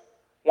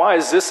 Why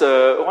is this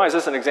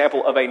an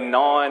example of a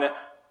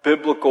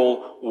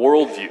non-biblical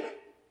worldview?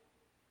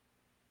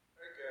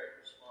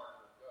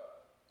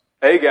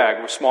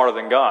 Agag was smarter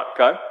than God.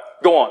 Okay,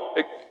 go on.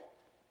 He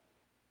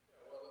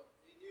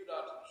knew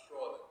not to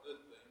destroy the good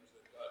things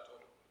that God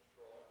told him to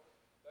destroy.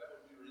 That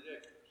would be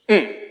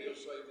ridiculous. He'll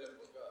save them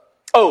with God.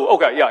 Oh,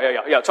 okay,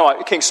 yeah. Talking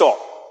about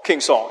King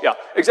Saul, yeah,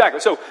 exactly.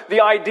 So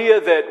the idea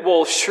that,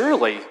 well,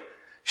 surely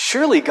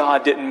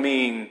God didn't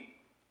mean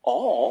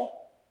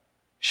all.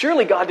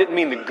 Surely God didn't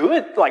mean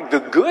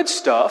the good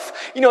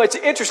stuff. You know, it's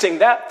interesting,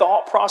 that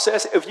thought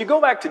process. If you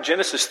go back to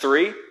Genesis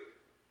 3,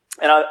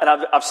 and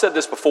I've said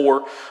this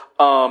before,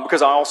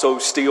 because I also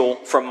steal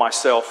from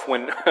myself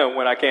when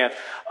I can.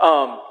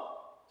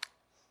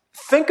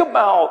 Think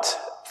about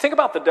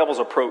the devil's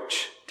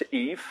approach to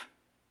Eve.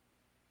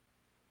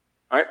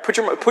 All right,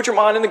 put your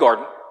mind in the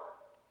garden.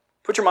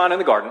 Put your mind in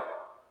the garden,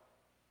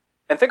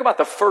 and think about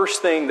the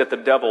first thing that the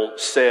devil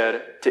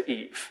said to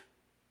Eve.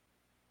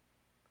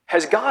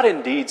 Has God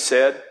indeed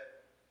said?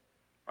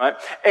 Right?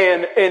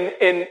 And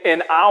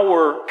in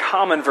our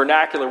common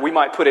vernacular, we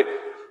might put it,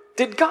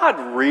 did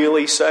God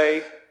really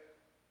say?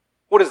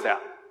 What is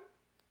that?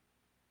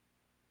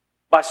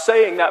 By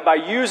saying that, by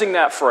using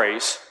that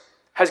phrase,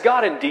 has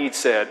God indeed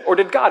said? Or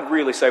did God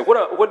really say?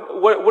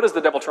 What is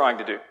the devil trying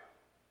to do?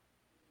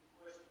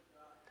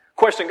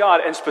 Question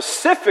God, and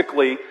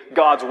specifically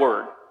God's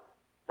word.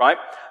 Right?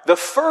 The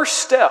first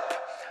step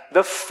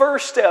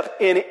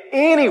in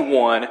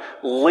anyone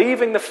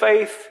leaving the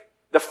faith,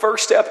 the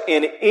first step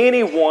in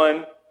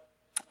anyone,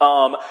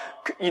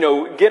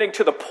 getting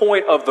to the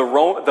point of the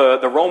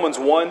Romans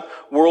 1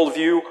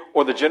 worldview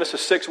or the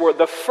Genesis 6 world,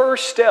 the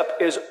first step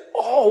is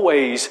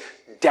always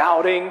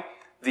doubting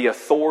the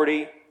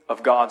authority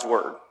of God's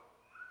word.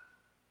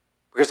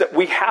 Because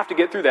we have to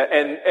get through that.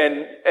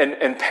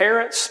 And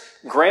parents,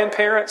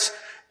 grandparents,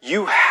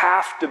 you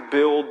have to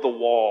build the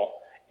wall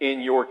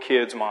in your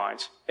kids'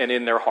 minds and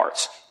in their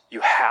hearts.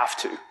 You have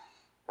to,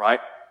 right?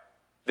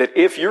 That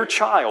if your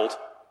child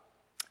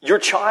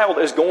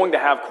is going to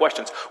have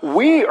questions.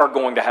 We are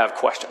going to have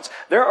questions.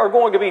 There are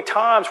going to be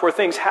times where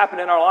things happen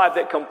in our life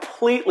that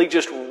completely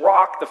just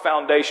rock the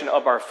foundation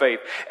of our faith.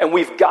 And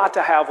we've got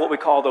to have what we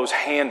call those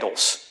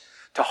handles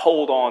to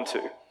hold on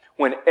to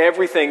when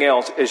everything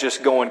else is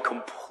just going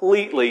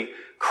completely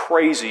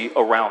crazy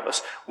around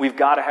us. We've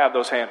got to have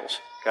those handles,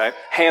 okay?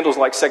 Handles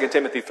like 2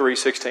 Timothy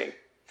 3:16.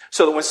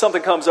 So that when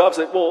something comes up,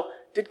 say, well,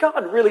 did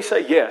God really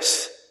say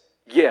yes?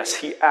 Yes,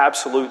 he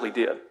absolutely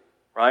did,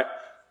 right?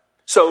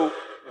 So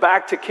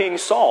back to King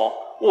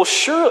Saul. Well,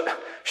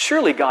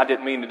 surely God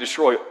didn't mean to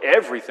destroy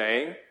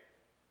everything.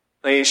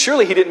 I mean,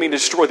 surely he didn't mean to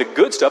destroy the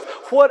good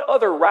stuff. What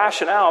other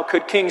rationale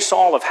could King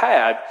Saul have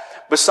had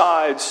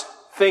besides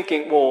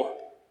thinking, well,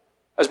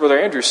 as Brother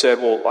Andrew said,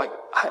 well, like,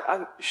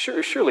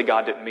 surely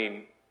God didn't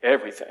mean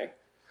everything.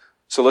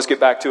 So let's get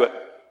back to it.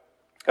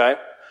 Okay?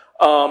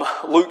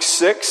 Luke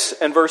 6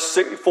 and verse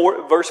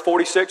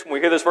 46, when we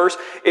hear this verse,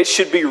 it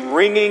should be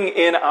ringing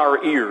in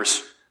our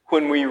ears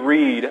when we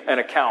read an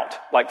account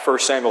like 1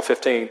 Samuel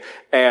 15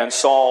 and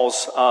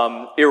Saul's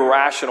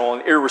irrational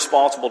and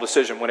irresponsible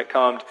decision when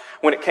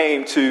it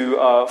came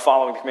to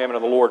following the commandment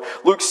of the Lord.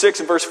 Luke 6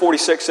 and verse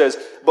 46 says,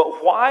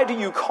 "But why do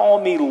you call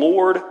me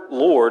Lord,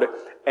 Lord,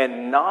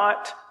 and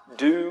not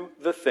do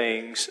the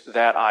things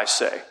that I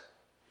say?"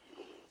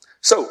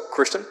 So,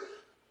 Christian,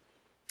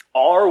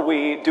 are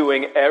we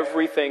doing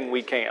everything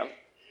we can?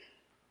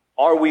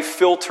 Are we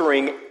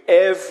filtering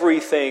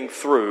everything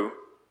through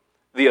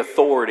the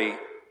authority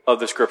of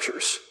the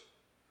Scriptures?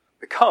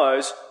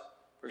 Because,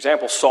 for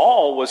example,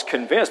 Saul was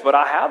convinced, but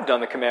I have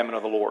done the commandment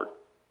of the Lord.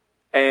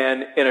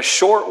 And in a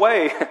short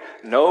way,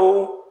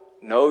 no,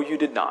 you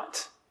did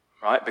not.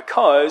 Right?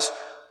 Because,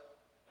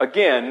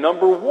 again,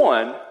 number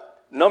one,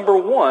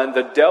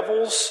 the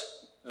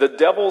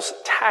devil's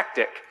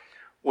tactic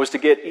was to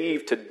get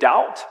Eve to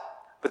doubt.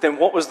 But then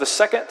what was the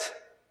second?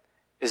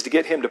 Is to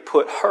get him to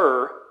put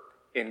her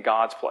in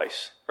God's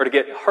place. Or to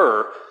get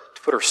her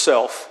to put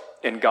herself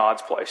in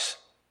God's place.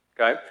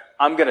 Okay?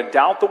 I'm going to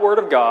doubt the Word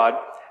of God,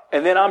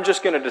 and then I'm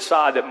just going to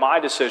decide that my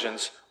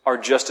decisions are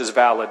just as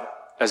valid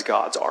as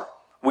God's are.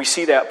 We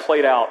see that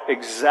played out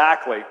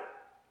exactly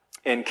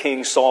in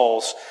King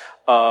Saul's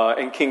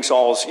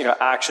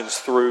actions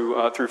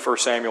through 1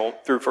 Samuel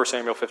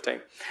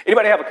 15.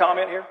 Anybody have a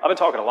comment here? I've been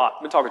talking a lot.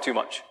 I've been talking too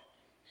much.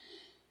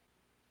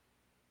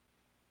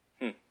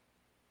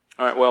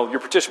 All right, well, your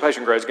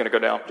participation grade is going to go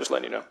down, just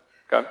letting you know.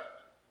 Okay?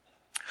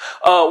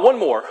 One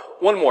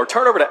more.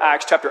 Turn over to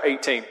Acts chapter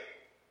 18.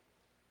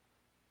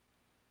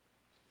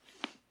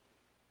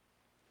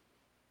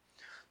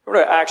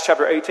 We're to Acts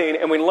chapter 18,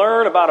 and we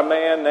learn about a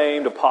man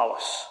named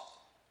Apollos.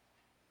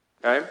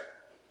 Okay?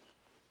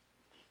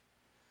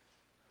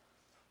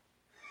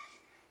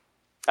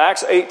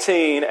 Acts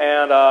 18,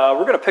 and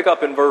we're going to pick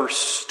up in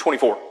verse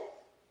 24.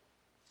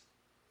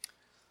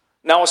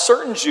 "Now a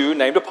certain Jew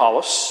named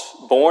Apollos,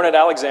 born at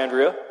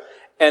Alexandria,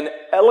 an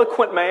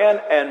eloquent man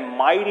and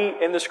mighty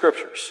in the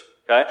Scriptures."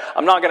 Okay?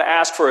 I'm not going to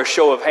ask for a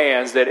show of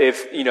hands that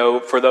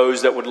for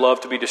those that would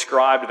love to be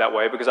described that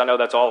way, because I know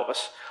that's all of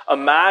us.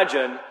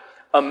 Imagine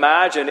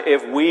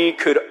if we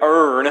could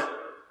earn,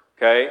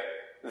 okay,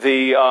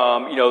 the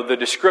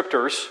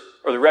descriptors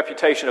or the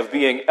reputation of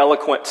being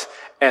eloquent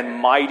and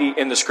mighty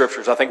in the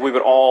Scriptures. I think we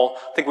would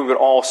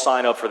all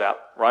sign up for that,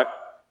 right?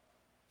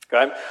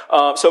 Okay,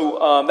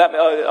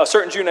 a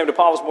certain Jew named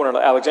Apollos, born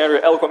in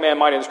Alexandria, eloquent man,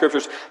 mighty in the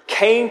Scriptures,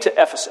 came to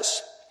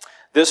Ephesus.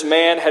 This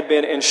man had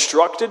been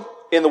instructed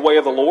in the way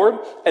of the Lord,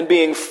 and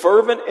being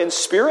fervent in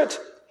spirit,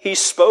 he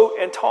spoke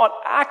and taught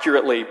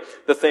accurately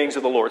the things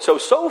of the Lord. So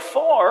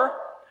far,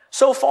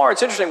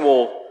 it's interesting.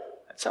 Well,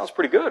 that sounds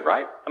pretty good,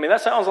 right? I mean,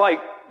 that sounds like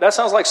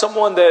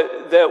someone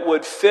that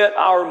would fit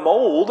our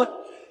mold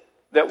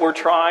that we're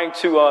trying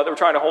to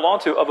hold on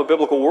to of a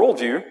biblical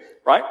worldview,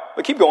 right?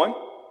 But keep going.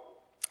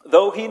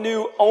 "Though he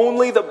knew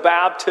only the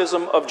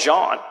baptism of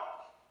John,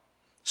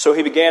 so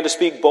he began to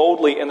speak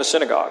boldly in the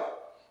synagogue."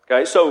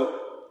 Okay, so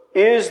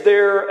is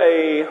there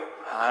a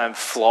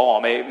flaw?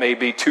 May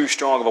be too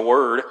strong of a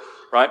word,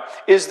 right?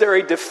 Is there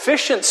a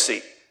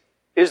deficiency?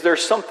 Is there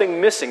something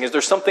missing? Is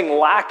there something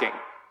lacking?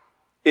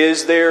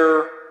 Is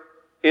there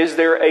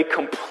a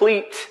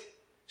complete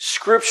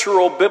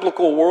scriptural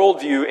biblical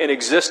worldview in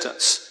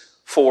existence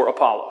for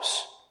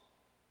Apollos?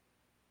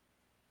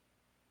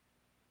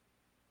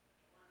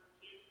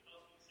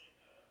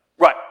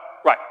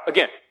 Right.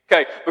 Again,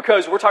 okay,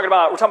 because we're talking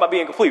about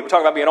being complete. We're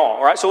talking about being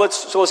all right? So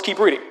let's keep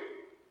reading.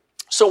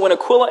 "So when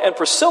Aquila and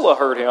Priscilla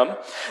heard him,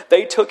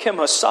 they took him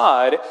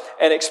aside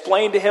and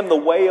explained to him the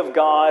way of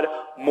God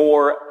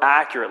more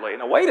accurately."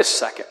 Now, wait a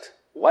second.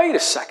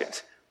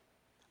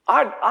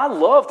 I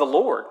love the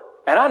Lord,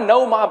 and I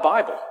know my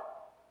Bible,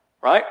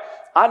 right?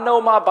 I know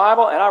my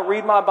Bible, and I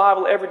read my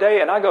Bible every day,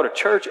 and I go to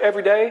church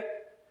every day,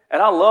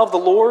 and I love the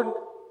Lord.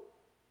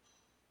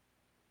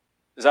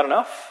 Is that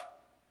enough?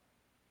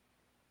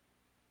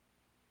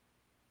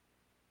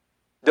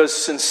 Does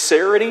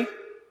sincerity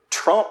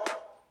trump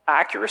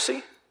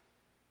accuracy?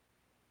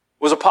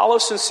 Was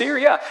Apollos sincere?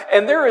 Yeah.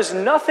 And there is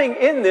nothing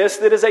in this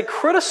that is a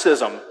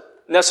criticism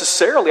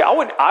necessarily. I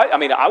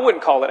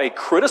wouldn't call it a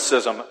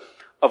criticism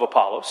of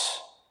Apollos.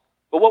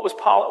 But what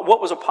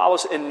was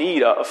Apollos in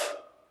need of?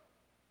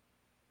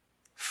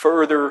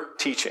 Further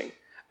teaching.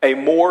 A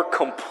more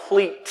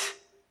complete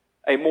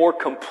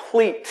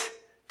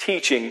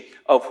teaching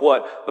of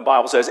what the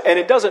Bible says. And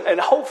it doesn't, and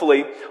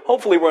hopefully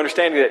we're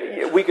understanding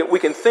that we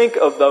can think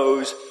of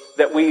those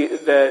that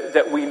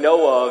we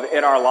know of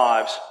in our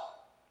lives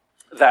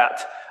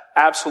that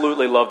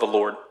absolutely love the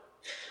Lord,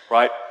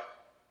 right?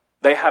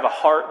 They have a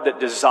heart that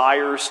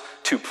desires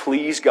to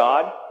please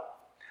God.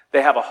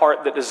 They have a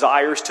heart that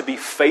desires to be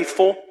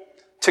faithful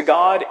to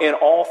God in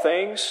all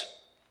things.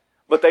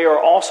 But they are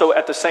also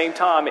at the same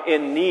time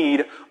in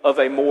need of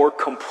a more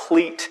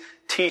complete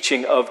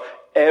teaching of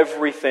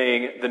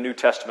everything the New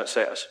Testament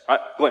says. Right?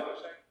 Glenn?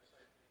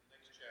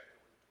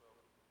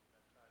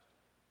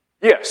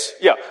 Yes,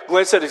 yeah.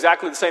 Glenn said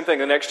exactly the same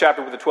thing in the next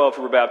chapter with the 12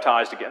 who were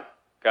baptized again.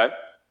 Okay?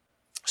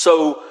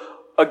 So,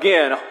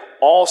 again,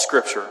 all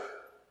Scripture,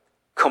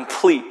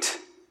 complete,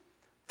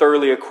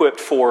 thoroughly equipped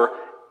for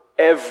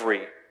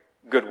every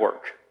good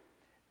work.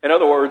 In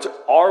other words,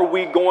 are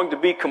we going to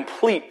be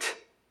complete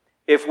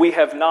if we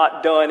have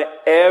not done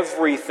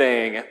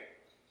everything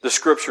the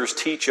Scriptures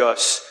teach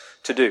us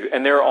to do?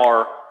 And there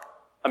are,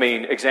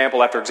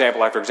 example after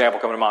example after example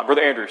coming to mind.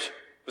 Brother Andrews,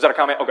 was that a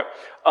comment? Okay.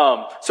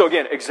 So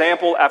again,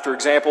 example after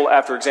example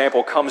after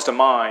example comes to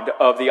mind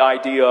of the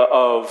idea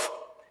of,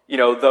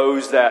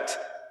 those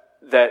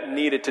that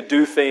needed to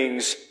do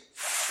things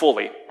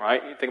fully,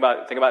 right? You think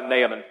about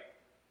Naaman,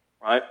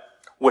 right?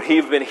 Would he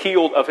have been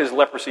healed of his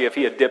leprosy if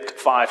he had dipped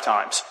 5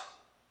 times?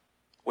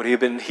 Would he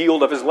have been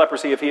healed of his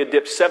leprosy if he had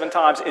dipped 7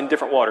 times in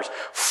different waters?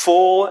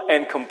 Full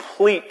and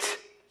complete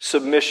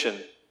submission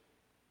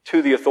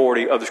to the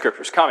authority of the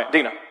Scriptures. Comment,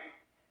 Dina.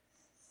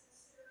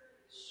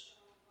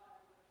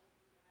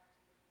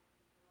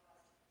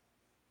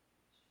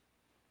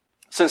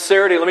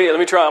 Sincerity, let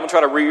me try. I'm going to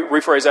try to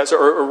rephrase that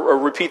or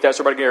repeat that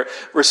so everybody can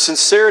hear.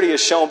 Sincerity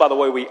is shown by the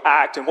way we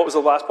act. And what was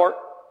the last part?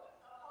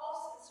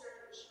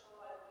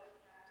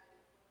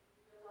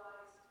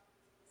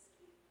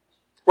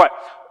 Right.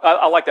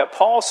 I like that.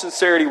 Paul's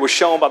sincerity was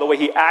shown by the way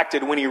he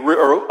acted when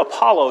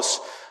Apollos'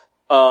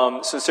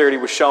 sincerity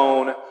was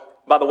shown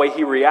by the way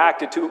he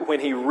reacted to when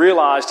he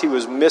realized he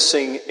was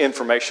missing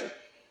information.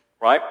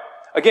 Right?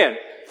 Again,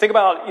 think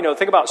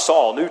about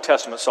Saul, New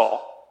Testament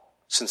Saul.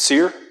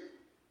 Sincere.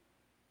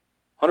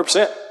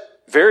 100%.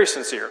 Very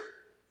sincere.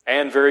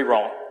 And very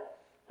wrong.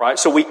 Right?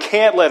 So we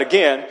can't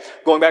again,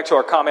 going back to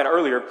our comment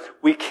earlier,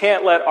 we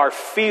can't let our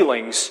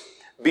feelings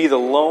be the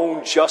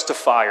lone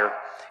justifier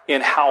in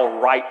how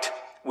right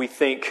we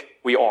think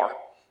we are.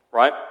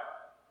 Right?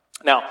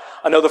 Now,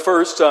 I know the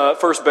first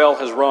bell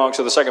has rung,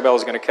 so the second bell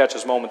is going to catch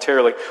us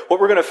momentarily. What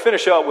we're going to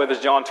finish up with is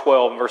John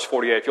 12 and verse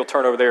 48. If you'll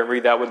turn over there and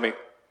read that with me.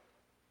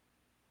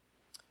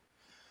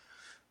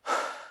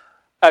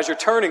 As you're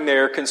turning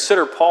there,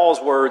 consider Paul's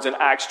words in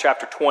Acts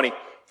chapter 20.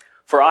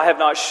 For I have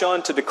not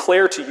shunned to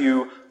declare to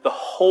you the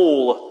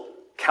whole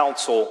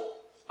counsel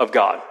of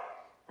God.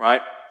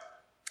 Right?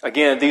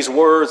 Again, these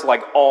words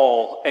like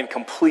all and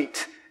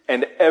complete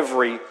and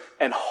every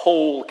and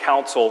whole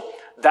counsel,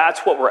 that's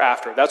what we're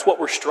after. That's what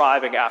we're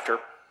striving after.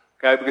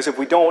 Okay? Because if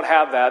we don't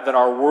have that, then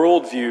our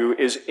worldview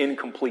is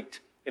incomplete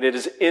and it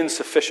is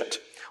insufficient.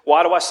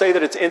 Why do I say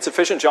that it's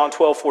insufficient? John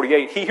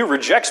 12:48. He who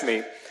rejects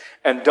me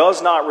and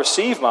does not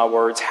receive my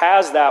words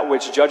has that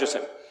which judges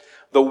him.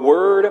 The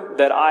word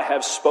that I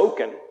have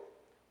spoken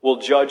will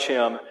judge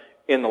him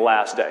in the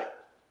last day.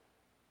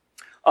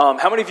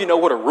 How many of you know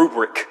what a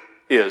rubric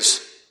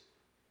is?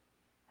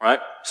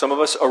 Right? Some of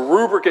us, a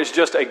rubric is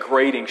just a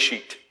grading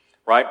sheet.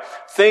 Right?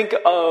 Think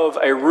of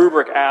a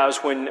rubric as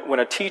when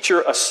a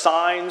teacher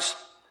assigns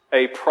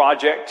a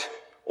project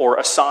or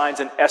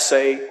assigns an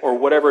essay or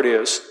whatever it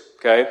is.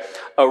 Okay,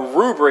 a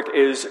rubric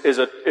is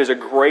a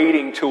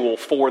grading tool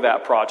for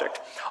that project.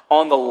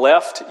 On the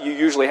left, you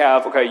usually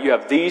have you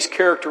have these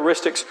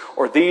characteristics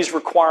or these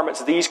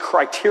requirements, these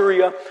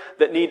criteria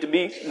that need to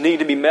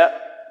be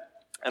met,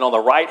 and on the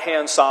right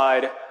hand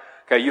side,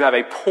 you have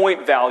a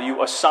point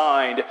value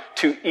assigned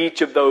to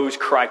each of those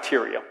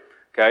criteria.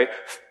 Okay,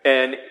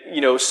 and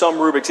some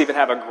rubrics even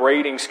have a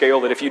grading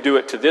scale that if you do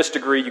it to this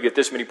degree, you get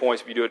this many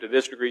points. If you do it to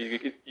this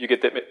degree, you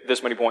get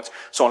this many points,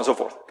 so on and so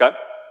forth. Okay.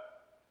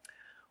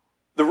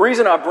 The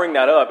reason I bring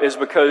that up is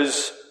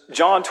because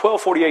John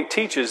 12:48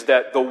 teaches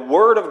that the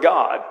Word of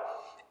God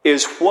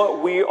is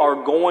what we are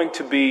going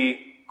to be,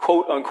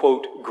 quote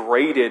unquote,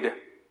 graded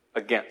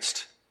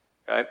against.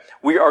 Okay?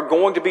 We are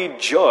going to be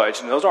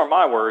judged, and those aren't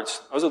my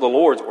words, those are the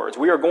Lord's words.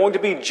 We are going to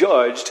be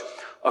judged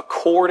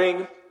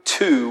according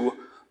to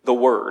the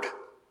Word.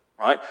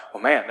 Right?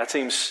 Well, man, that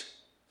seems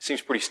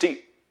pretty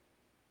steep.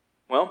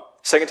 Well,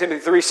 2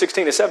 Timothy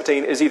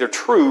 3:16-17 is either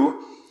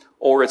true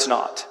or it's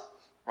not.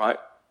 Right?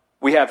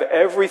 We have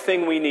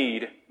everything we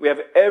need. We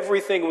have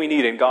everything we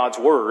need in God's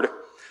Word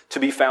to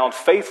be found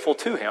faithful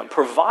to Him,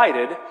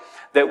 provided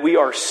that we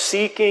are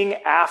seeking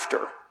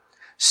after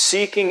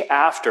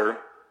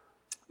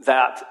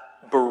that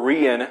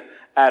Berean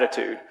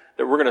attitude,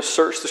 that we're going to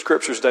search the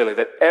Scriptures daily,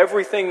 that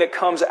everything that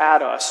comes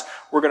at us,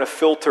 we're going to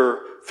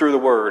filter through the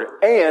Word.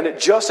 And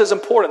just as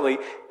importantly,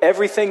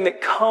 everything that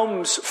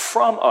comes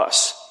from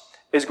us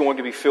is going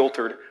to be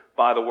filtered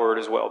by the Word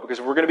as well. Because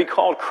if we're going to be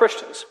called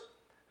Christians,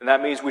 and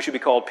that means we should be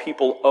called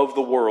people of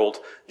the world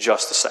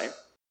just the same.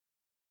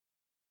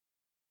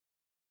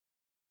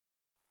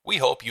 We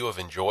hope you have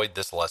enjoyed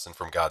this lesson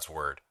from God's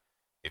Word.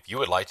 If you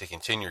would like to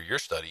continue your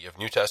study of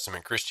New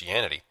Testament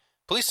Christianity,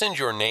 please send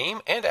your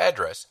name and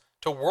address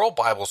to World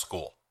Bible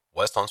School,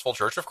 West Huntsville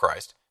Church of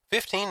Christ,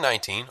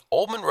 1519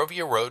 Old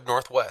Monrovia Road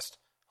Northwest,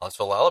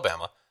 Huntsville,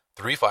 Alabama,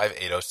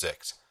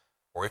 35806.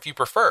 Or if you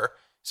prefer,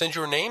 send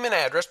your name and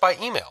address by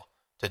email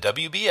to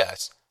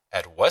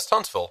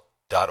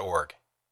wbs@westhuntsville.org.